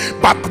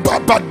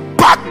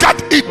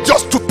bagged idiot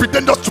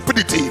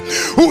stupidity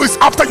who is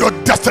after your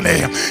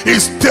destiny,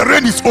 his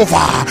terrain is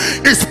over,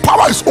 his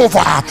power is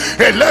over.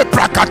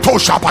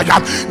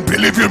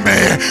 Believe in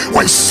me,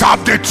 we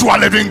serve the true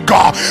and living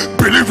God.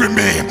 Believe in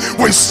me,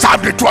 we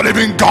serve the true and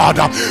living God,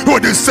 who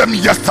is the same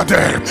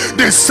yesterday,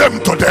 the same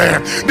today,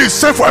 the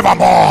same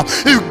forevermore.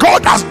 If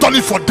God has done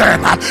it for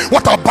them,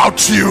 what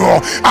about you?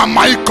 Am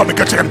I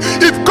communicating?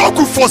 If God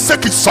could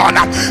forsake his son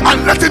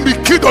and let him be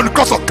killed on the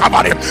cross of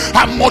Calvary,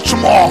 how much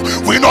more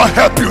will not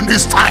help you in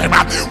this time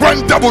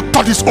when devil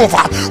thought it's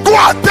over? Go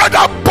out there,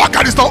 that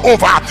bucket is not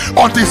over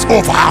until it's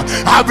over.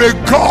 Have a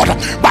God.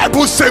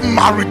 Bible say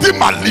my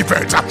redeemer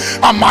liveth.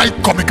 Am I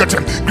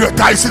communicating?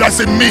 Greater is he that is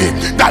in me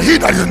than he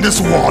that is in this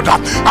world.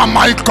 Am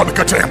I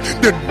communicating?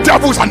 The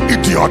devil is an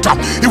idiot.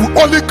 He will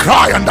only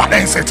cry and that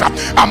ends it.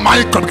 Am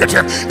I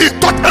communicating? He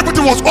thought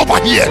everything was over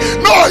here.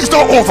 No, it's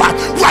not over.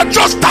 We are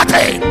just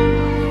starting.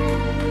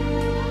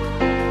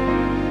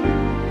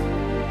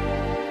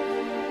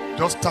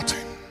 Just starting.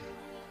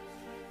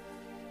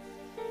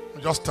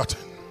 We're just starting.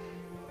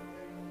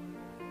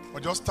 We're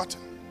just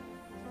starting.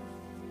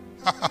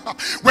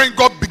 When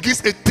God begins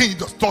a thing, it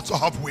just starts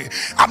halfway.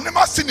 I've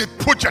never seen a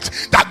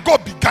project that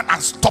God began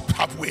and stopped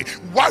halfway.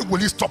 Why will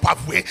he stop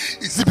halfway?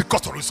 Is it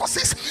because of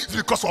resources? Is it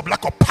because of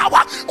lack of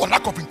power, or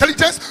lack of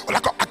intelligence, or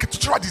lack of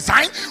architectural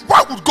design?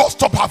 Why would God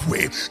stop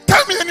halfway?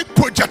 Tell me any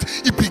project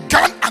he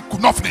began and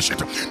could not finish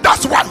it.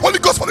 That's why Holy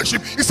Ghost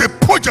Fellowship is a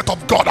project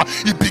of God.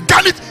 He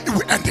began it, he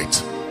will end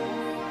it.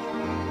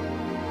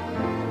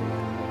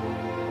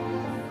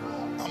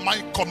 Am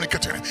I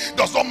communicating?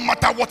 Does not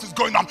matter what is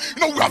going on.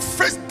 You know, we have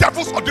faced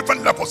devils on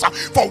different levels,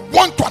 for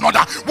one to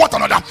another, one to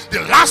another.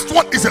 The last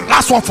one is the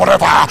last one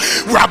forever.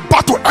 We are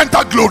about to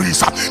enter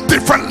glories,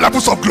 different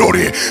levels of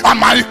glory.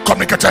 Am I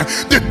communicating?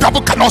 The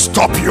devil cannot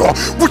stop you.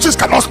 Witches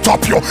cannot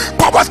stop you.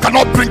 Powers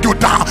cannot bring you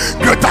down.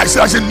 Greater is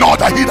he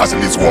that he does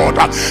in this world.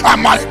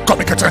 Am I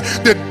communicating?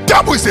 The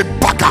devil is a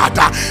bastard.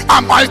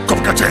 Am I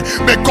communicating?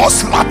 May God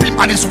slap him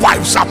and his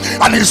wives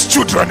and his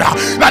children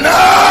in the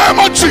name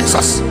of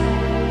Jesus.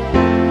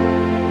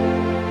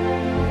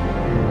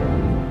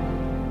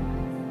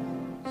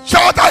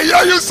 Shout, I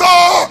hear you,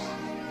 sir.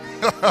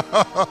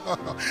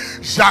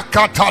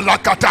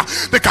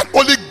 They can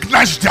only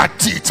gnashe their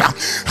teeth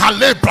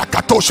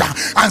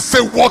and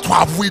say, what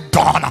have we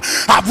done?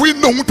 Have we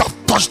known to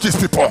have touched these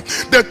people?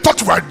 They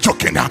thought we were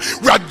joking.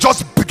 We are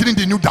just beginning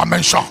the new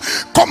dimension.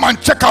 Come and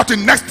check out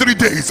in next 3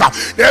 days.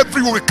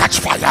 Everyone will catch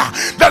fire.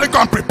 Let it go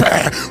and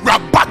prepare. We are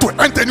about to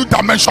enter a new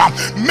dimension.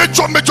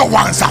 Major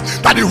ones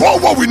that the whole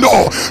world will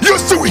know. You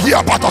see, we hear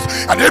about us,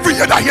 and every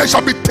year that here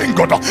shall be thank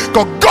God.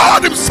 Because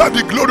God himself,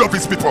 the glory of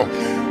his people.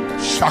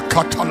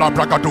 Shakatala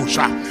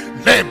bragadosha.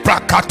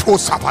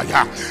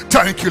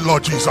 Thank you,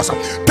 Lord Jesus.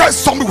 There's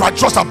something we are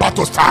just about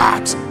to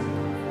start.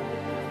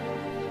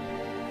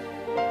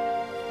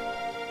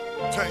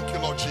 Thank you,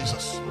 Lord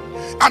Jesus.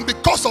 And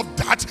because of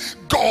that,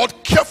 God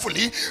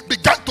carefully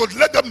began to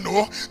let them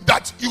know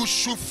that you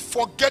should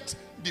forget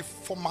the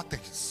former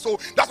things. So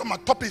that's what my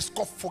topic is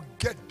called,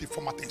 forget the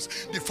former things.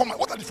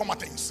 What are the former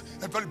things?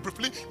 Very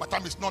briefly, my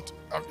time is not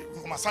on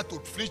my side to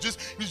finish this.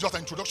 This is just an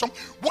introduction.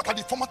 What are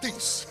the former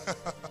things?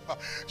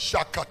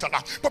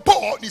 Shakatala. But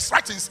Paul is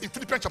writing in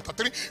Philippians chapter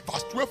 3,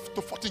 verse 12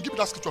 to 14. Give me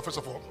that scripture first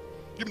of all.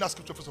 Give me that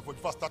scripture first of all.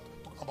 Before I start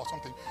talking about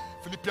something.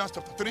 Philippians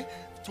chapter 3,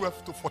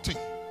 12 to 14.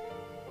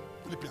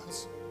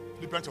 Philippians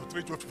chapter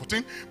 3, 12 to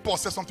 14. Paul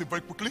says something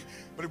very quickly.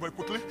 Very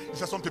quickly. He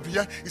said something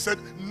here. He said,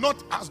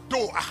 not as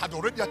though I had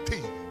already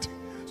attained.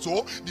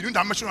 So the new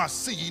dimension we are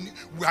seeing,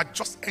 we are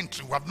just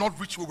entering. We have not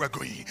reached where we are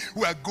going.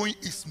 Where we are going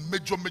is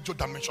major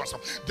dimensions.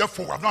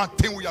 Therefore, we have not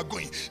attained where we are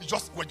going.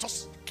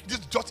 This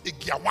is just a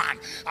gear one.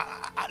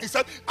 And he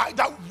said,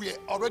 either we are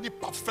already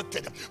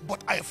perfected,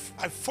 but I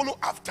follow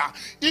after,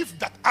 if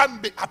that I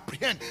may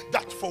apprehend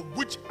that for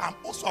which I'm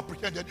also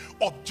apprehended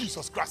of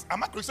Jesus Christ.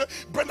 I'm actually saying,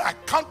 brother, I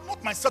count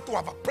not myself to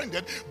have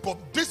apprehended, but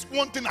this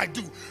one thing I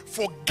do,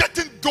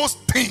 forgetting those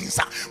things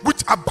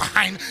which are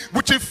behind,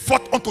 which is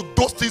forth unto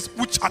those things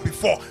which are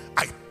before,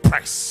 I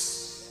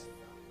press.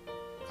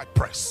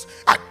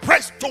 I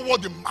press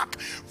toward the mark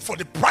for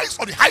the prize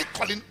of the high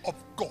calling of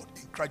God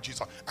in Christ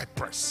Jesus. I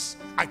press.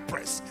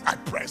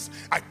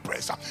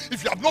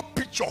 If you have no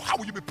picture, how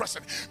will you be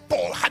pressing?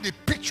 Paul had a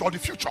picture of the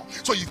future,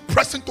 so he's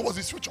pressing towards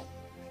his future.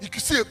 You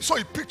can see, saw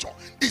a picture.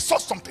 He saw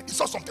something.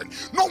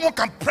 No one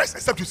can press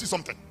except you see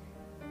something.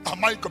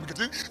 Am I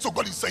communicating? So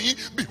God is saying,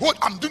 behold,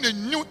 I'm doing a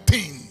new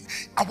thing.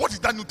 And what is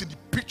that new thing? The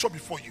picture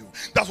before you.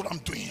 That's what I'm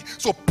doing.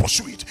 So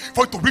pursue it.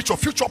 For it to reach your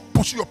future,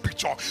 pursue your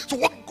picture. So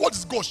what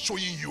is God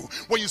showing you?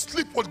 When you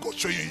sleep, what's God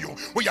showing you?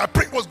 When you are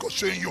praying, what's God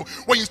showing you?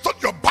 When you study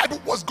your Bible,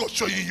 what's God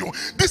showing you?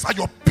 These are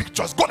your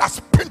pictures. God has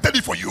painted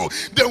it for you.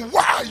 Then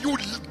why are you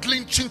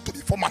clinching to the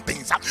former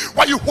things?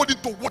 Why are you holding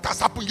to what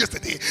has happened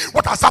yesterday?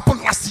 What has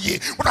happened last year?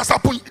 What has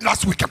happened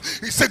last week?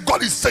 He said,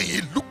 God is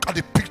saying, look at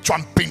the picture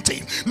I'm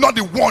painting, not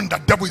the one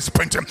that devil is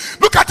painting.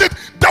 Look at it.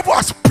 Devil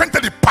has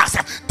painted the past.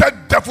 Tell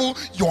devil,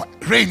 your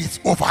reign is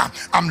over.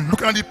 I'm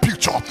looking at the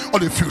picture of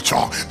the future.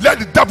 Let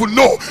the devil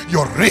know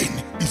your reign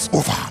is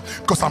over,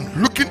 because I'm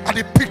looking at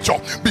the picture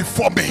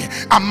before me.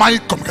 Am I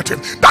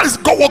communicating? That is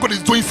God, what God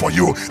is doing for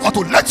you. And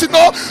to let you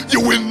know, you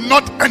will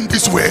not end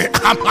this way.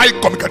 Am I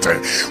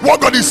communicating?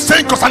 What God is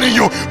saying concerning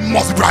you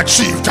must be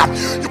achieved.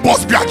 You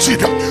must be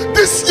achieved.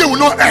 This year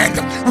will not end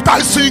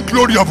without seeing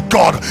glory of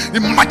God, the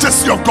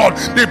majesty of God,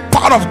 the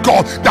power of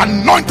God, the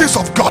anointings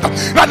of God.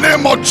 In the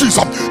name of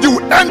Jesus, you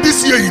will end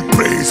this year in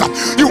praise.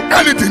 You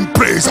end it in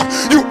praise.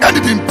 You end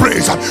it in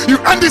praise.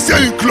 You end this year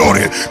in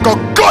glory, because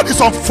God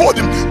is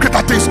unfolding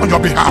greater things on your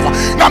behalf.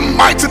 In the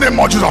mighty name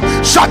of Jesus,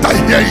 shout out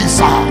here is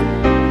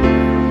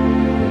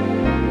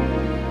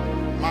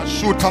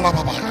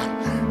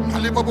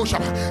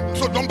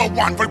so number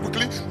one, very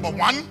quickly, number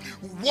one,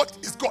 what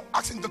is God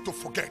asking them to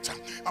forget?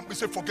 We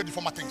say forget the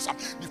former things.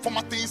 The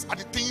former things are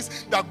the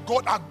things that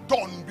God had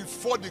done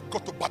before they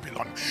got to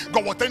Babylon.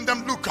 God will tell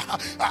them, look,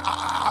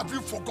 have you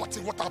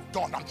forgotten what I've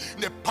done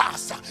in the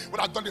past?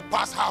 What I've done in the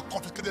past, how I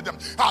confiscated them,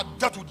 how I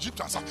dealt with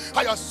Egyptians,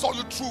 how I saw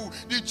you through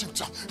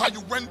Egypt, how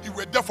you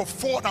were there for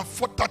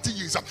 30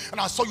 years, and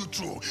I saw you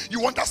through. You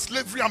want that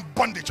slavery and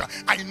bondage?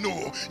 I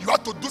know. You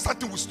have to do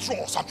something with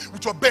straws,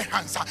 with your bare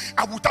hands,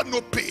 and without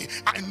no pay.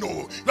 I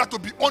know. You have to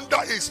be under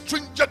a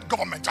stringent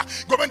government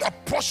that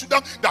push you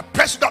down, that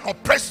press you down,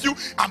 oppress you,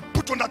 and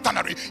put you under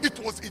tannery. It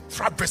was a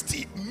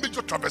travesty,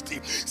 major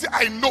travesty. See,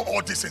 I know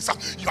all these things.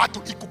 You had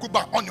to eat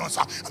cucumber, onions,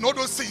 and all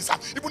those things.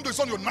 Even though it's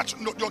on your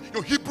natural,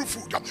 your Hebrew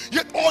food,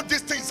 yet all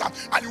these things,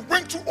 and you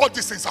went through all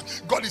these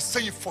things. God is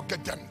saying,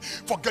 forget them,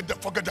 forget them,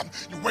 forget them.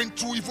 You went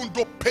through, even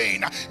though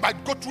pain, you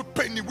might go through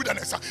pain in the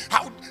wilderness.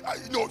 How,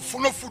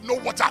 for no food, no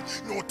water,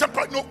 no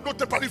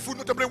temporary food,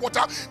 no temporary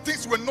water.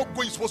 Things were not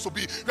going supposed to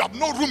be. You have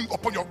no room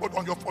upon your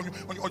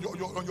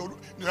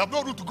you have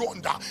no room to go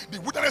under. The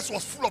wilderness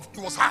was full of, it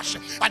was harsh,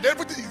 and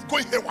everything is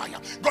going haywire.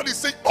 God is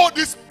saying, all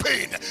this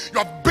pain you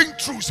have been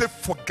through, you say,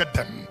 forget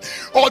them.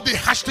 All the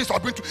harshness you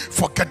have been through,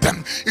 forget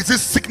them. Is it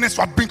sickness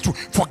you have been through?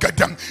 Forget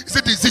them. Is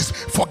it disease?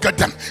 Forget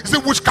them. Is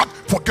it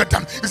witchcraft? Forget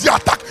them. Is it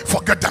attack?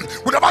 Forget them.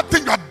 Whatever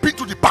thing you have been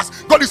through the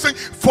past, God is saying,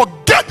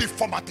 forget the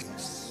former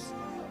things.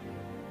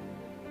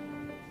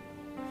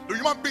 The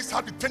human beings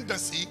have the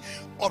tendency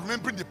of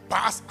remembering the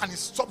past, and it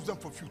stops them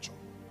for future.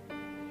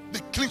 They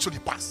cling to the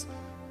past.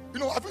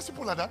 I've seen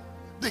people like that.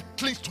 They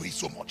cling to it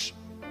so much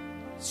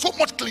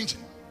clinging,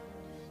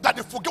 that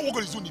they forget what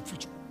God is doing in the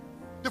future.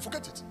 They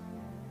forget it.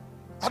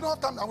 I don't have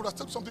time. I would have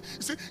said something.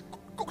 You see,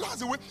 God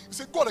has a way. You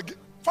say, God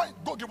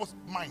gave us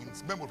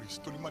minds, memories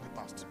to remember the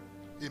past.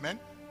 Amen.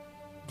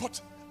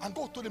 And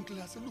God told them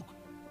clearly, I said, look,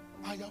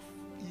 I have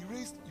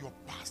erased your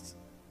past.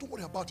 Don't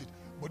worry about it.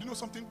 But you know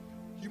something?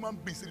 Human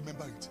beings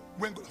remember it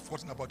when God has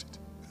forgotten about it.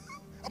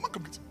 I'm not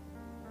committing.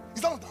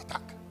 Is that not an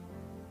attack?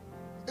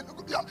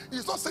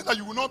 It's not saying that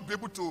you will not be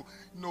able to,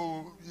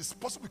 it's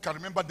possible you can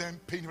remember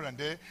them pain here and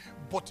there.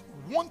 But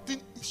one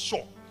thing is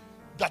sure,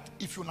 that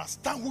if you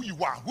understand who you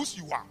are, whose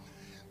you are,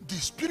 the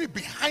spirit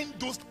behind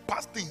those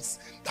past things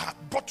that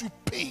have brought you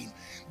pain,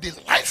 the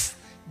life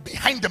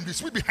behind them, the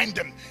spirit behind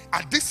them,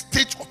 at this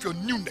stage of your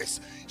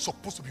newness, is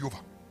supposed to be over.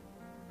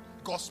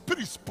 Because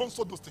spirits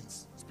sponsor those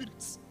things.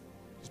 Spirits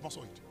sponsor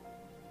it.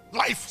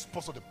 Life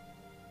sponsor them.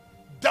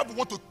 Devil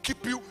want to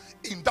keep you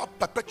in that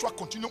perpetual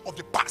continuum of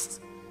the past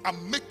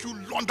and make you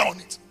launder on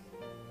it.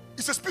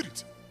 It's a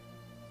spirit.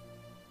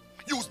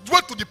 You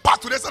dwell to the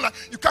past today, and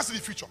you can't see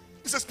the future.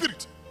 It's a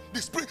spirit.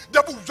 The spirit,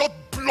 devil will just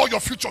blow your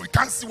future. You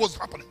can't see what's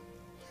happening.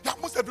 It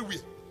happens everywhere.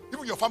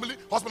 Even your family,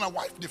 husband and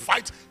wife, they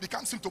fight. They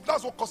can't seem to.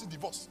 That's what causes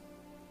divorce.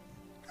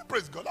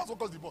 Praise God. That's what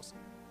causes divorce.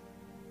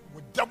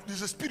 With devil,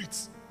 there's a spirit.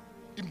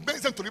 It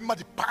makes them to remember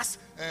the past.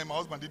 My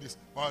husband did this,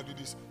 my wife did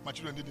this, my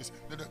children did this.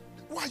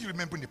 Why are you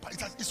remembering the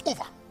past? It's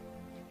over.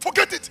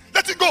 Forget it.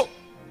 Let it go.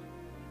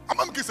 Am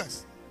I making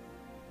sense?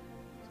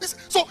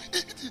 So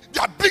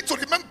the ability to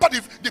remember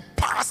the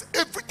past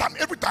every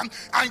time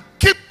and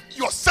keep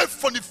yourself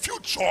from the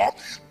future,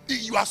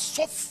 you are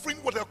suffering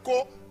what they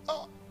call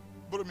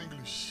borrow me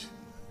English.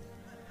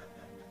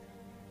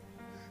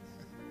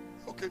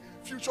 Okay,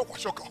 future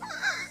washoko.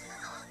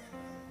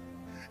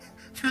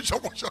 Future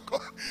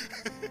washoko.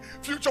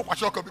 Future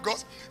washoko,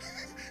 because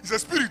it's a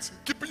spirit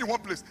keeping you in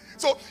one place.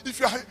 So if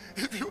you are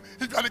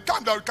the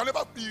kind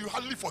that you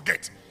hardly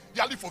forget,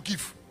 you hardly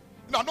forgive.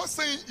 Now, I'm not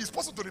saying it's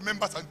possible to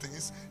remember some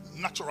things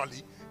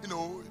naturally,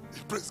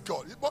 praise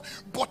God.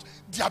 But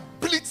the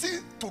ability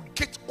to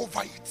get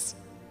over it is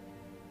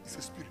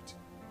a spirit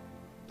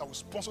that will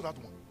sponsor that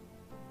one.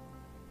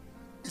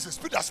 It's a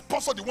spirit that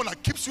sponsors the one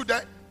that keeps you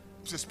there.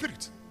 It's a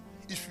spirit.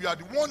 If you are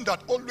the one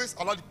that always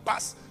allow the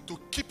past to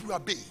keep you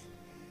at bay,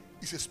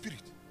 it's a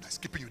spirit that's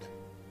keeping you there.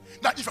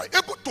 Now, if you are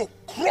able to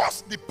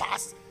cross the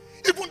past,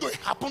 even though it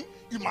happened,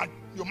 your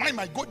mind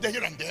might go there,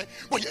 here and there,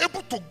 but you're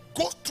able to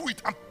go through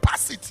it and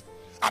pass it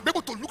and be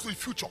able to look to the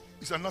future.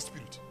 It's another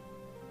spirit.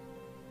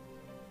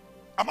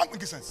 Am I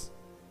making sense?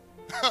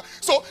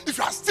 So if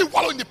you are still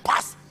wallowing in the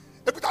past,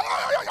 every time,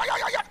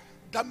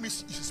 that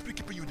means it's a spirit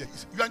keeping you there.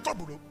 You are in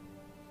trouble, though.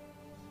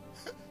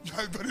 You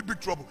are in very big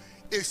trouble.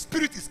 A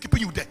spirit is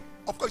keeping you there.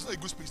 Of course, it's not a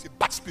good spirit, it's a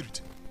bad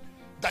spirit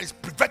that is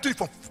preventing you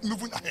from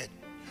moving ahead.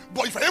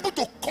 But if you're able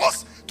to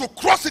cross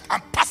it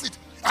and pass it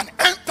and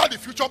enter the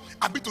future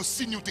and be to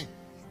see new things,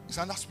 it's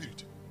another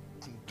spirit.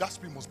 And that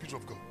spirit must be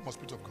of God.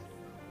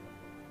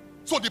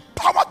 So the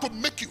power to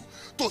make you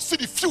to see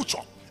the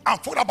future and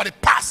forget about the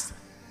past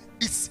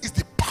is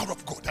the power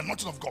of God, the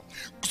anointing of God.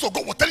 So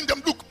God was telling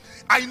them, look,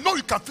 I know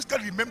you can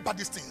physically remember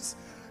these things.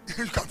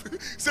 You can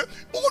say,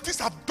 all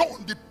this I've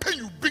done, the pain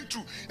you've been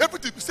through,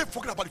 everything, you say,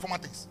 forget about the former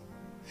things.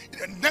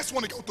 The next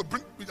one again to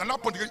bring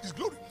another point again is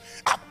glory.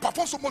 I've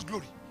performed so much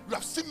glory. You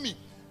have seen me,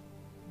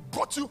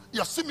 you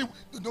have seen me,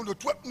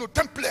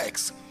 10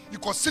 plagues. You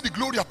can see the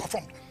glory I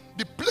performed.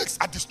 The plagues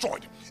are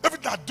destroyed.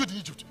 Everything I did in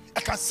Egypt,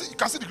 you can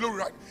see the glory,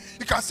 right?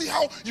 You can see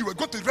how you were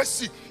going to the Red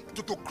Sea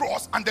to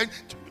cross, and then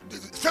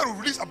Pharaoh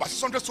released about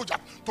 600 soldiers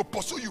to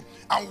pursue you.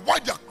 And while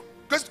they are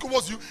pressing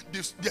towards you,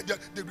 they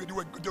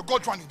were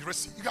God drowned in the Red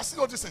Sea. You can see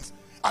all these things.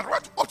 And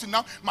right up to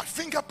now, my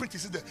fingerprint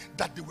is there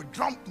that they were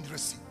drowned in the Red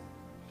Sea.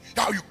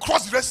 How you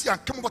crossed the Red Sea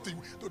and came over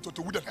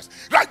to wilderness.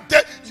 Right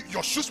there,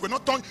 your shoes were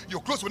not torn,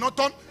 your clothes were not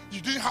torn. You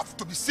didn't have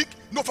to be sick,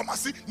 no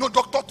pharmacy, no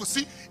doctor to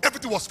see.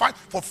 Everything was fine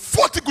for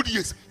 40 good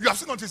years. You have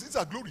seen all this. These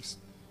are glories.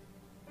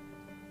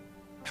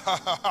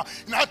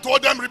 And I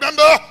told them,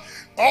 remember,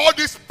 all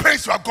these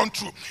pains you have gone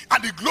through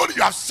and the glory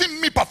you have seen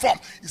me perform.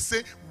 He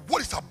said,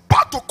 what is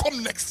about to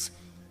come next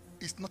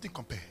is nothing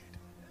compared.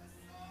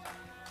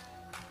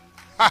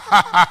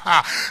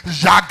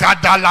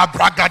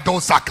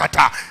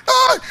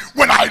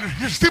 When I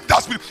received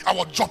that spirit, I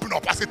was jumping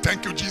up. I said,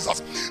 thank you, Jesus.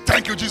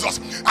 Thank you,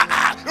 Jesus.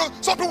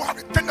 Some people have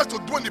a tendency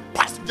to do in the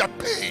past their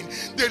pain.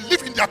 They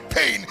live in their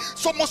pain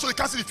so much so they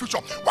can't see the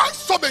future. While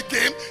some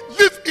again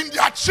live in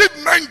their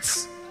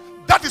achievements.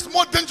 That is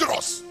more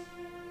dangerous.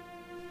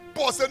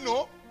 Paul said,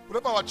 no,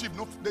 whatever I achieve,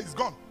 no, it's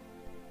gone.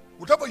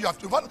 Whatever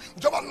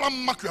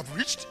landmark you have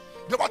reached,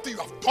 whatever thing you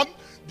have done,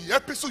 the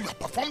episode you have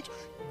performed,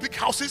 big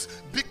houses,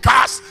 big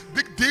cars,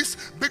 big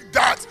this, big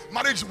that,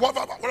 marriage,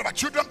 whatever,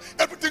 children,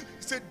 everything.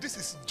 He said, this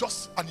is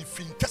just an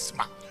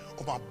infinitesimal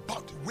of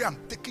about where I'm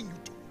taking you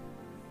to.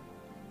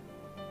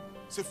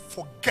 He said,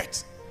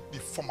 forget the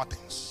former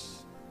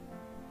things.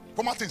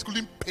 Former things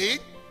including pain,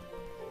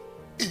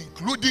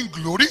 including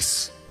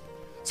glories.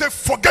 Say,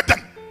 forget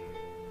them.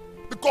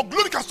 Because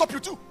glory can stop you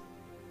too.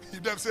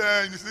 If them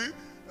say, you see,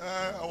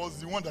 I was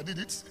the one that did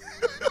it.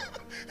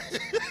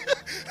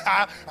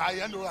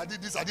 I know I did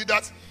this, I did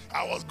that.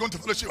 I was going to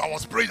fellowship, I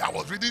was praying, I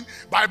was reading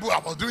Bible, I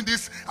was doing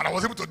this, and I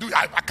was able to do it.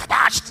 I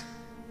kabashed.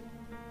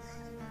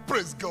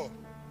 Praise God.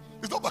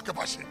 It's not about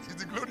kabashing. It's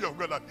the glory of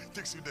God that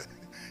takes you there.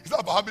 It's not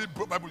about how many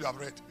Bible you have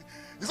read.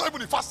 It's not even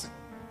the fasting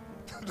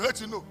to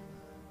let you know.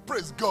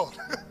 Praise God.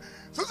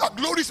 So those are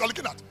glories you're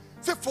looking at.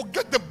 Say,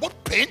 forget them, both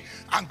pain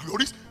and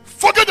glories.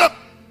 Forget them.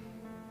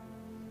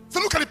 So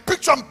look at the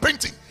picture I'm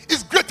painting.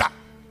 It's greater.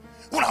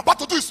 What I'm about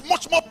to do is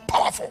much more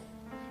powerful.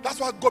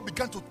 That's why God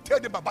began to tell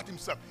them about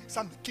himself. He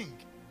said, I'm the king.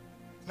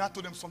 And I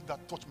told them something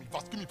that touched me.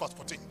 Give me verse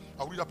 14.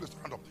 I'll read that place to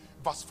round up.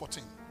 Verse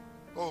 14.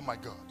 Oh my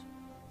God.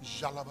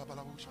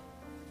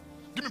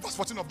 Give me verse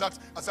 14 of that.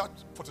 Isaiah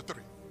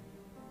 43.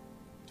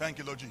 Thank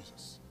you, Lord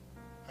Jesus.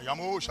 I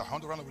want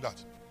to run up with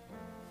that.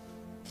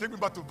 Take me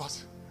back to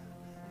verse.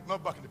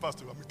 Not back in the past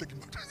too. I'm taking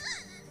back.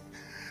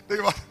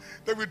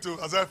 Take me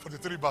to Isaiah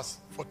 43 verse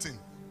 14.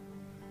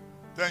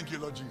 Thank you,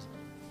 Lord Jesus.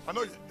 I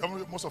know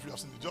most of you have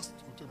seen it. Just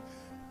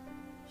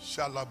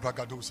Shala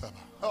Bragado Saba.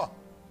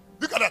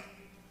 Look at that.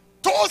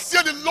 Thus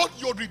said the Lord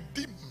your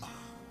Redeemer.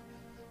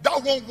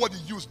 That one word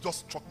he used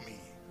just struck me.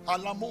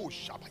 Alamo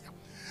Shabaya.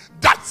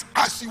 That's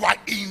as you are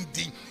in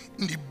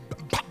the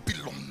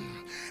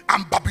Babylon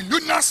and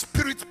Babylonian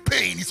spirit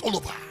pain is all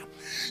over.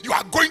 You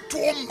are going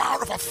through all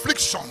manner of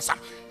afflictions.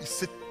 He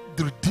said,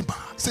 the Redeemer,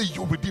 say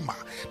your Redeemer,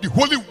 the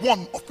Holy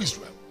One of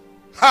Israel.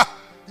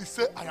 He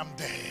said, I am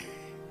there.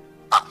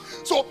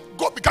 So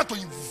God began to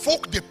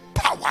invoke the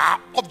power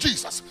of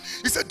Jesus.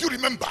 He said, do you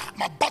remember,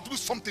 I'm about to do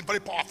something very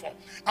powerful.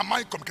 Am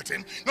I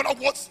communicating? In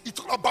other words, it's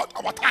all about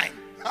our time.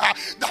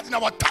 That in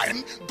our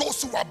time,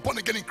 those who are born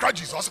again in Christ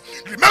Jesus,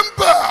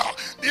 remember,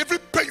 every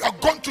pain you have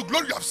gone through,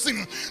 glory you have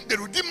seen, the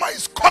Redeemer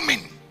is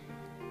coming.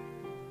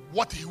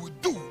 What he will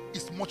do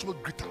is much more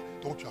greater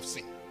than what you have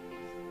seen.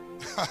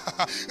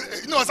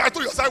 As I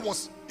told you, as I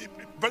was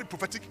very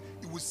prophetic,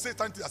 he would say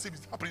something as if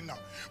it's happening now.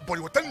 But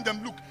he was telling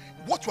them, look,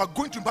 what you are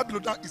going through in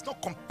Babylon now is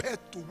not compared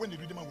to when the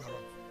Redeemer were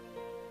around.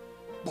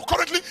 But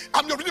currently,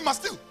 I'm your Redeemer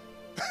still.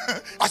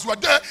 As you are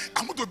there,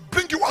 I'm going to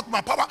bring you out with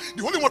my power.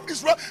 The Holy One of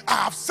Israel,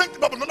 I have sent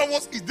Babylon. In other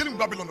words, he's dealing with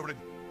Babylon already.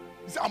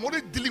 He said, I'm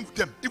already dealing with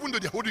them, even though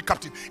they're holding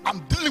captive.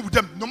 I'm dealing with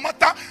them, no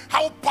matter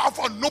how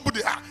powerful and noble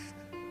they are.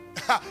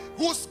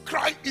 Whose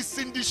cry is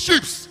in the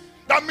sheeps.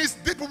 That means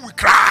people will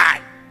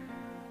cry.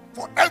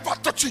 Forever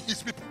touching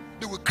his people,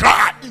 they will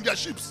cry in their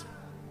sheeps.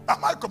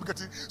 Am I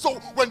communicating? So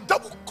when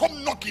devil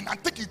come knocking and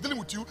think he's dealing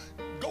with you,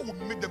 God will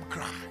make them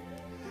cry.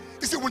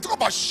 You see, when we talk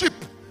about sheep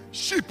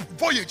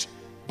voyage,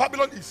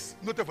 Babylon is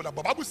noted for that.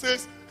 But the Bible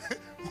says,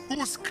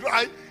 whose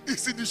cry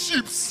is in the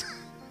sheeps.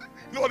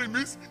 You know what it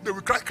means? They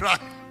will cry.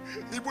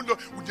 Even though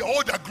with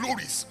all their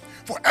glories,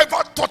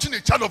 forever touching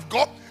a child of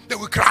God, they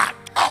will cry.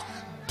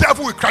 The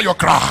devil will cry your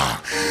cry.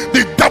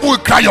 The devil will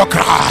cry your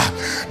cry.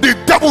 The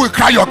devil will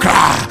cry your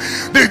cry.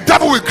 The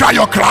devil will cry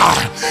your cry.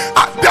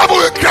 The devil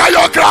will cry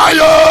your cry.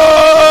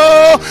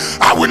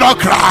 I will not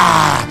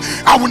cry.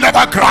 I will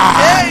never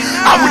cry.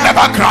 I will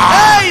never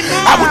cry.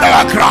 I will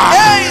never cry.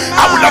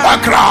 I will never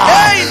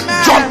cry.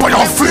 Jump on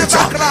your feet.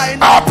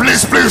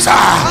 Please.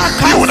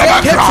 You will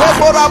never cry.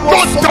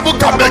 No devil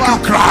can make you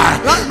cry.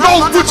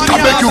 No witch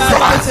can make you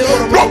cry.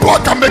 No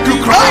God can make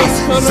you cry.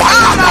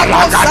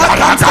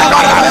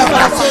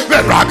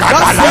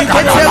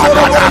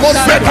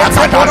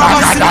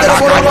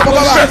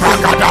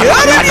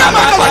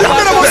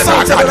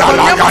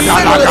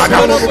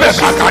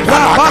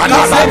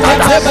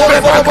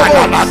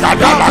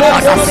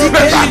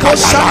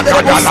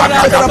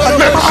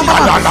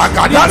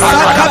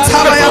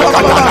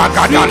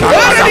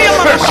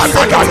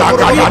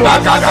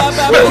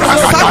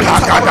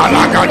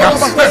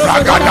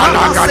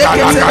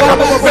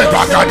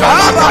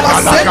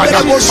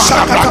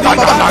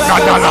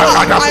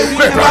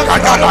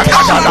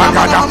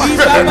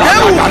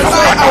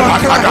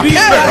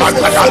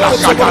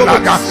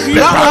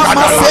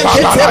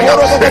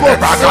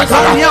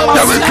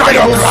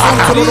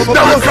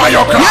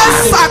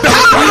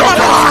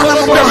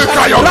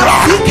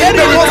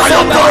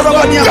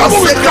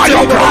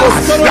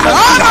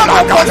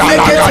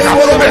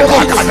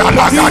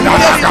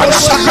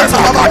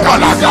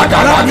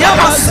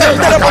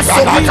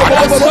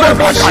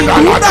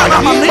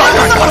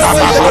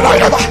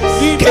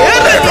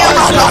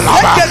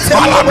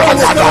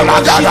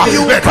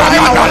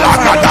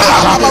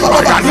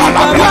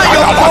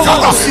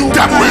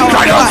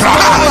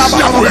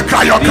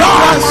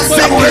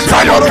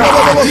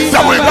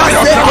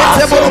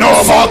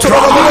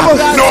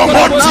 No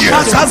more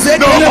tears.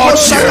 No more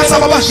tears.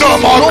 No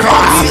more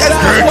cry.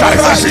 Greater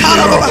is in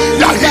you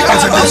than he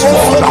is in this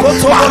world.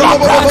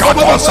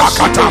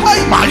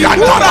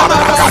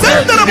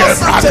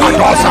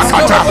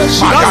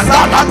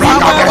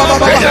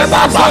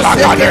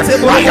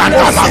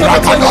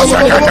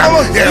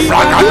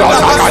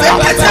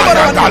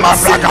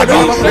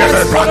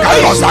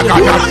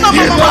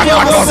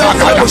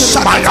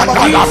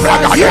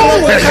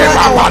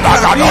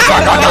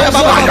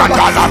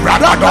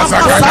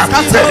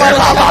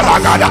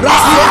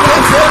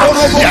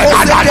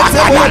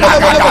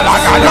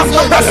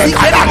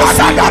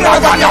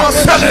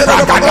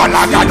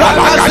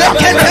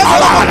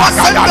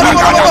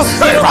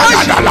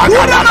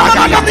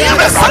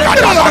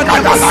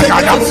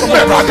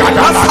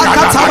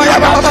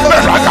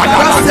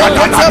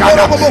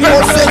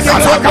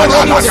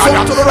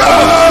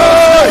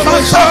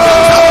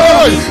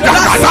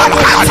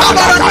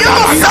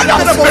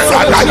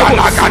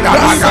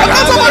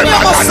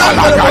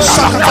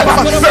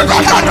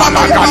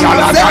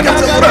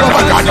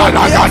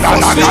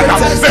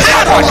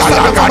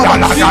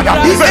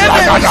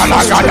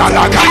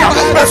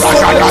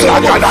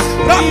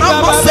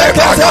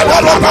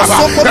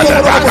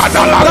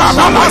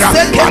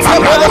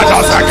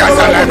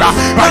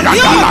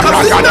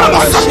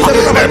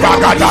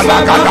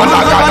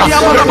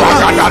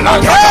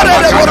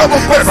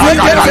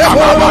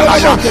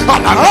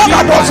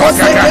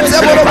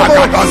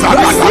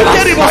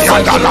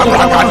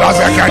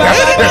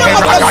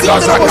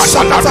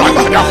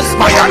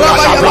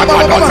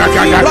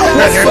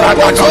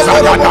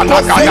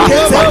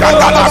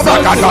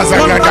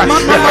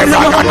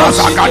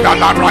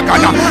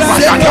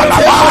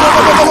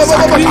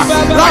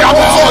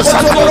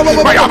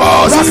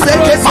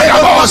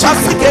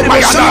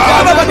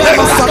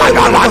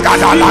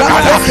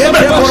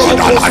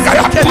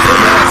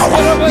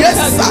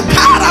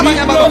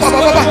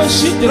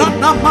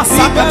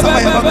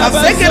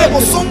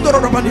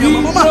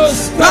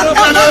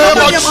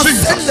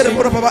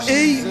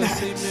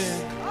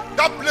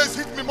 That place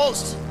hit me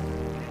most.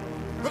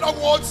 In other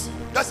words,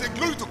 there's a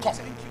glory to come.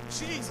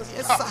 Jesus.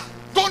 Yes, sir.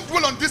 Don't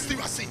dwell on this thing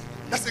you are seeing.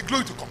 There's a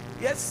glory to come.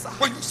 Yes, sir.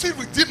 When you see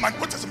redeem and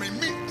Old Testament,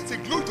 it means it's a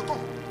glory to come.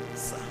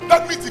 Sir.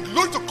 That means the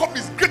glory to come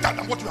is greater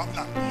than what you have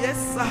now. Yes,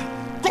 sir.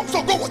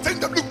 So God was telling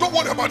them, look, don't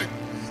worry about it.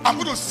 I'm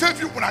going to save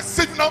you. When I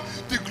save you now,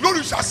 the glory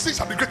you shall see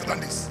shall be greater than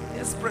this.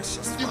 Yes,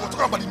 precious. He was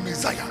talking about the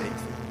Messiah.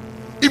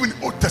 Even in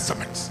the Old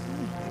Testament,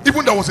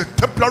 even there was a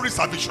temporary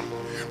salvation,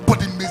 but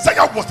the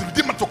Messiah was the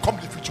redeemer to come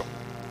in the future.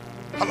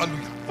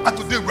 Hallelujah. And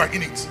today we are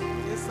in it.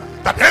 Yes, sir.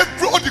 That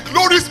every all the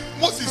glories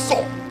Moses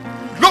saw,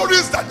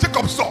 glories that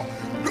Jacob saw,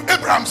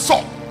 Abraham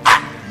saw,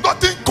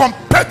 nothing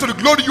compared to the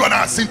glory you and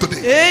I are seeing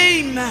today.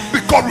 Amen.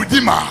 Because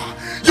Redeemer,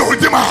 your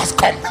Redeemer has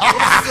come.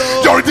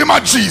 Your Redeemer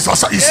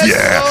Jesus is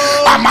here.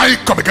 Am I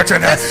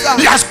communicating?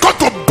 He has come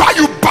to buy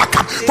you back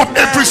from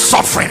every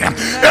suffering,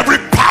 every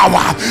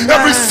power,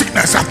 every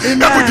sickness,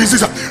 every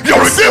disease. Your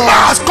Redeemer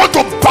has come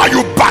to buy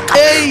you back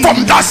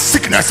from that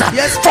sickness,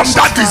 from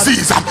that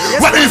disease,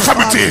 from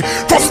infirmity,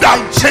 from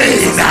that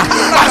pain.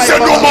 I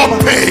said no more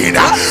pain,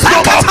 no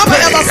more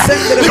pain.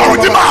 Your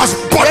Redeemer has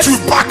bought you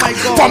back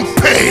from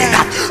pain,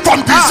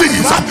 from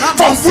disease,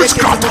 from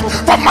witchcraft,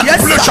 from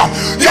manipulation.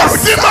 Your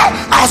Redeemer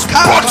has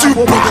brought you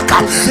back,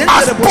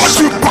 has brought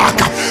you back,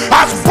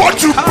 has brought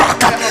you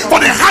back for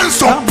the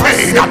hands of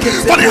pain,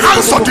 for the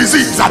hands of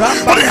disease,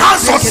 for the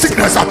hands of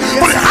sickness,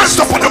 for the hands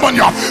of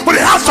pneumonia, for the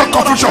hands of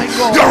confusion.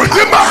 Your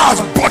Redeemer has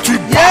brought you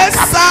back.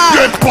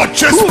 You're a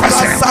purchased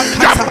person.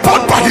 You are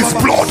bought by his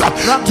blood.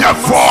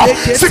 Therefore,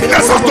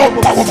 sickness has no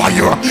power over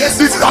you.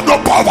 Disease has no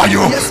power over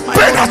you.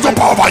 Pain has no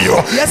power over you.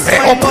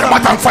 Open your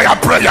mouth and fire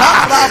prayer.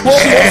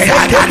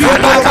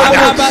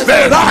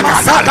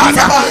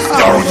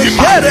 Your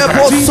Redeemer.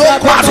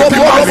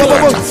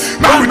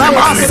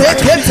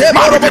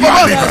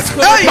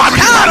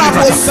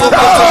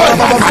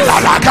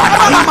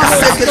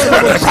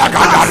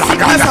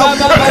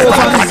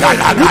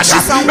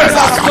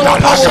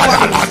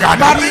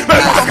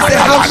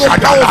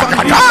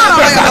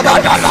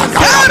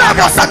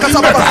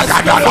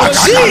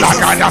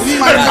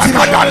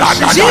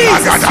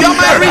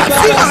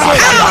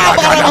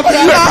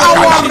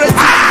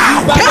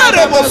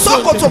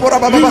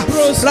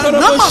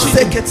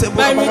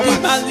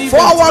 For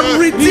our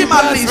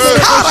Redeemer lives.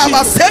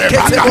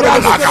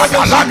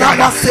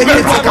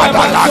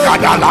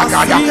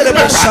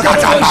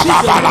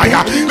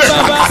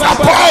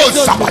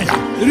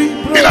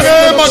 In the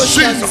name of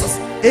Jesus.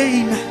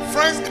 Amen.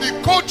 Friends, in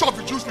the culture of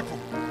the Jewish people,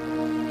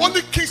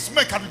 only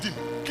kingsmen can redeem.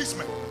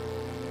 Kingsmen.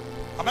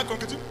 Am I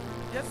communicating?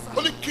 Yes, sir.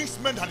 Only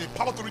kingsmen have the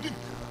power to redeem.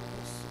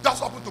 That's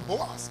what happened to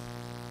Boaz.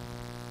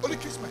 Only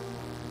kingsmen.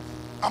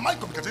 Am I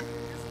communicating?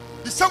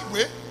 The same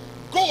way,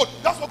 God,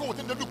 that's what God was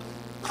telling them. Look,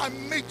 I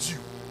made you.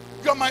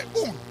 You are my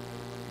own.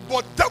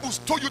 But devils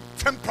stole you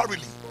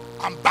temporarily.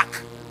 I'm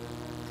back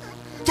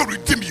to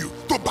redeem you,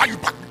 to buy you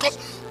back. Because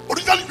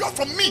originally you are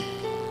from me.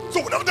 So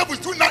whatever devil is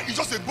doing now is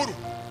just a borrow.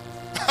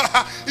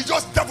 It's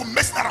just devil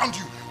messing around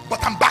you.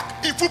 But I'm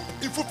back in full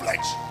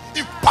fledged,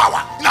 in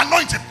power, in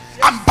anointing.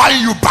 I'm buying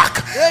you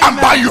back. I'm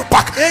buying you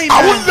back. I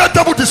won't let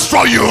devil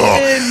destroy you.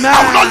 I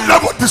will not let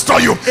devil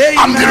destroy you.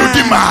 I'm the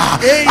Redeemer.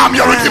 I'm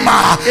your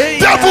Redeemer.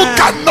 Devil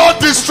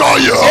cannot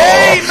destroy you.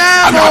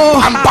 And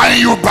I'm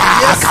buying you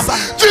back.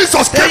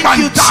 Jesus came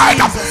and died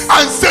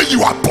and said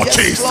you are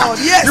purchased.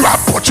 You are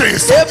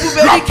purchased.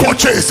 You are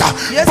purchased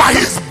by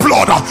his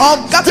blood.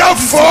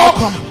 Therefore,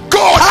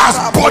 God has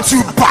brought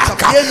you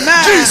back.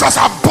 Jesus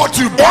has brought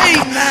you back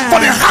for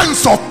the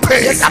hands of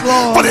pain,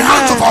 for the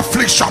hands of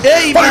affliction,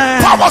 for the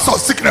powers of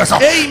sickness, for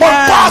the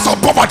powers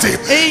of poverty.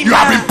 You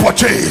have been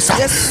purchased.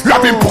 You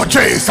have been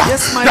purchased. You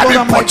have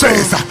been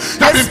purchased.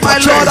 You have been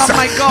purchased.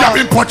 You have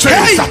been purchased.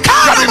 You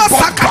have been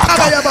bought back.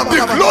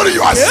 The glory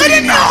you are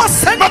seeing now,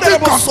 nothing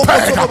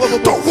compared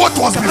to what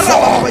was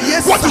before.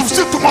 What you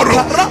see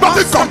tomorrow,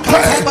 nothing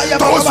compared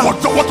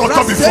to what was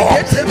done before.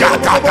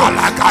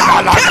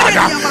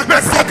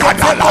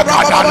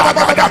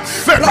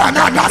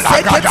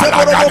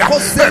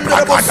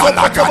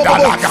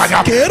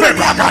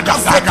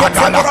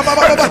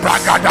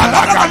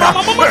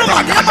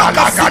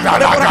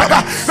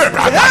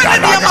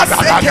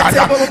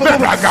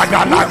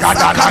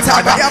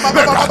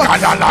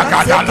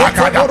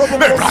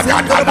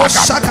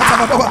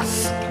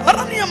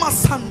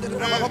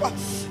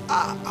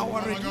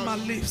 Our Redeemer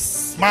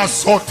lives.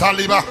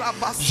 Masotaliba,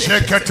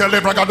 Jeketele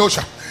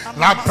Bragadosha.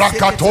 La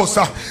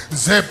Brakatosa,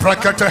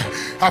 Zebrakate.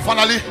 And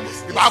finally,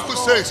 the Bible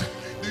says,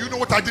 do you know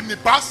what I did in the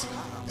past?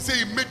 He said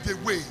he made the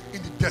way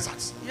in the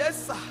deserts.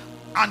 Yes, sir.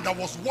 And there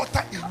was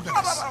water in the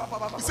wilderness.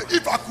 He said,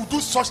 if I could do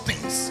such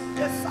things,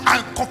 Yes, sir.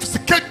 and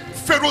confiscate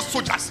Pharaoh's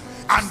soldiers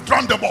and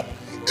drown them up,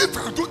 if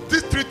I could do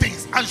these three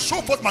things and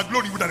show forth my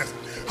glory in the wilderness,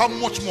 how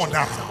much more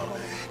now?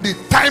 The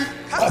time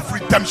of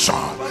redemption.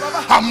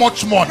 How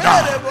much more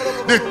now?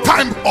 The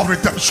time of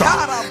redemption.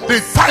 The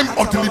time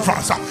of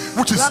deliverance,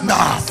 which is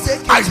now.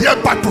 I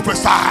hereby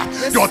prophesy,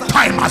 your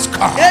time has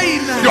come.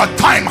 Your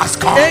time has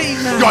come.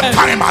 Your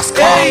time has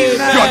come.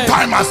 Your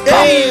time has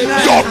come.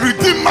 Your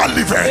Redeemer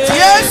liveth.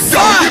 Yes,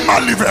 Your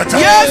Redeemer liveth.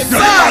 Yes,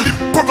 Your Redeemer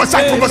liveth. Prophesy,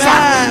 prophesy.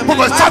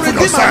 Prophesy for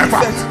yourself.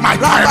 My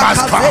time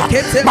has come.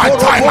 My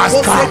time has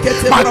come.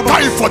 My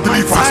time for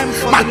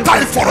deliverance. My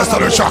time for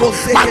restoration.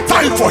 My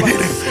time for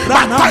healing.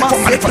 My time for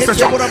manifestation.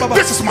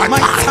 This is my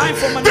time.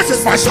 This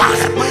is my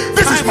time.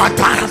 This is my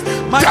time.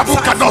 Devil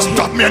cannot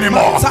stop me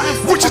anymore.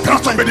 Which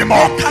cannot stop me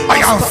anymore.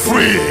 I am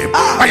free.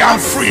 I am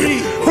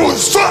free.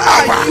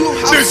 Whosoever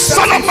the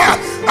Son of Man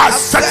has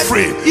set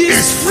free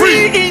is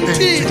free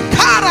indeed.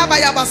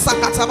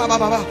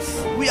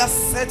 We are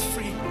set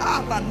free.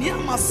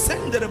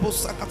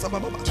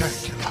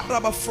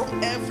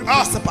 From every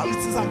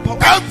principalities and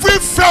powers. Every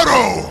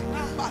Pharaoh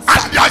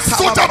and their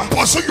soldier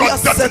pursue your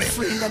destiny.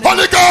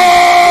 Holy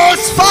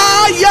Ghost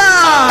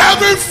fire.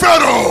 Every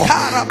Pharaoh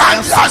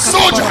and their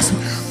soldiers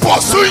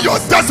pursue your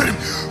destiny.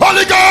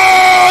 Holy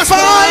Ghost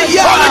fire.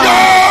 Holy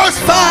Ghost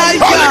Fire.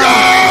 Holy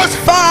Ghost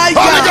Fire.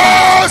 Holy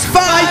Ghost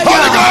Fire.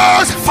 Holy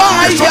Ghost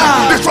Fire.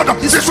 Destroy them.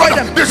 Destroy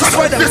them.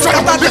 Destroy them. Destroy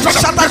them. Destroy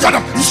them. Destroy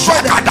them.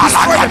 Destroy them.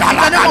 Destroy them. In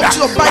the name of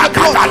Jesus, by the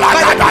blood,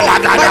 by the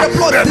blood, by the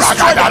blood,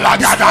 destroy them.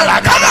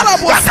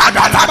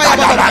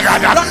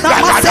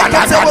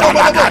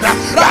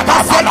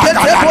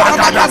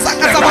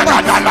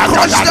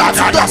 Crush them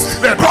to dust.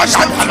 Crush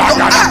them to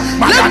dust.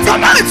 Let the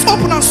nights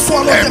open and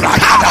swallow them.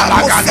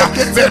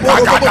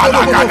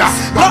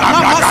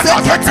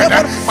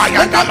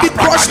 Let them be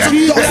crushed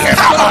to dust.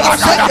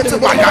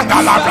 Let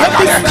them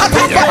be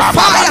scattered by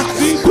fire.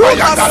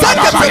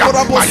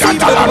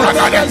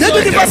 Let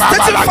the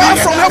devastating fire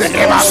from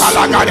heaven.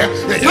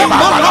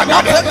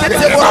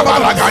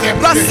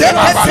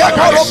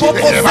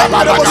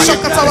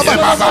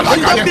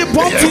 Let them be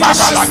born to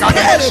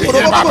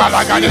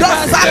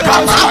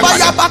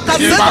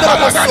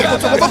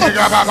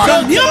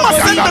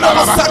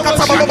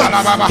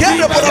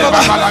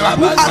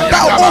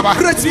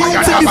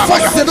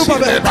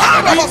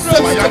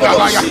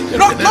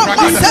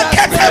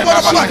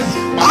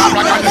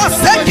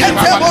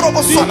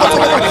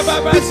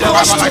be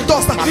crushed to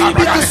dust,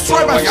 be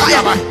destroyed by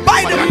fire.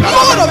 By the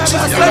blood of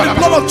Jesus, let the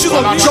blood of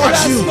Jesus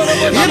judge you.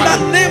 In the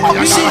name of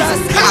Jesus.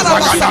 Let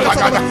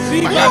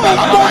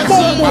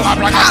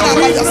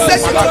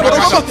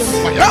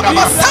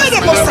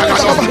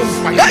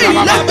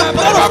the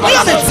blood of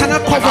God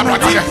eternal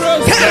covenant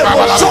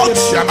judge.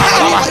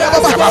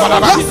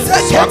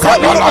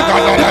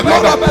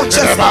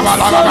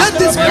 Let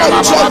this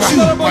blood judge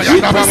you.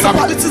 You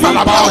principalities and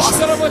powers.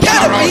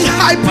 Get in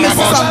high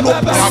places and low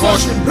places.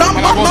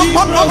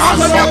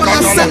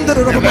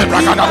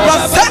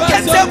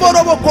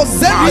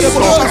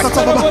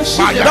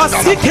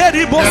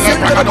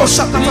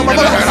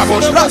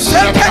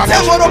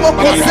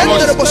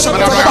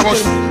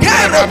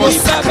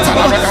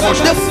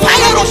 The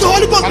fire of the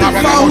Holy Ghost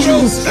devour you.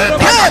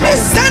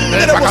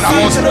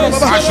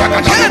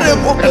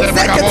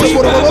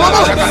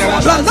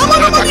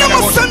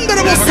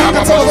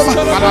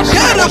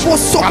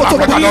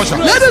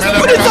 Let the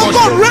Spirit of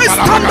God raise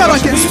thunder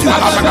against you.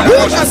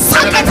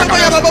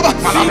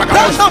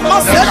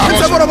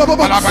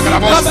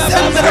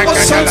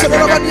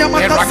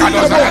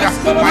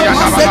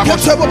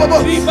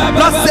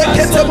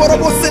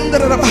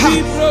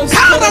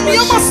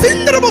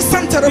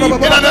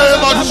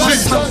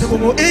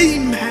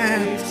 Amen.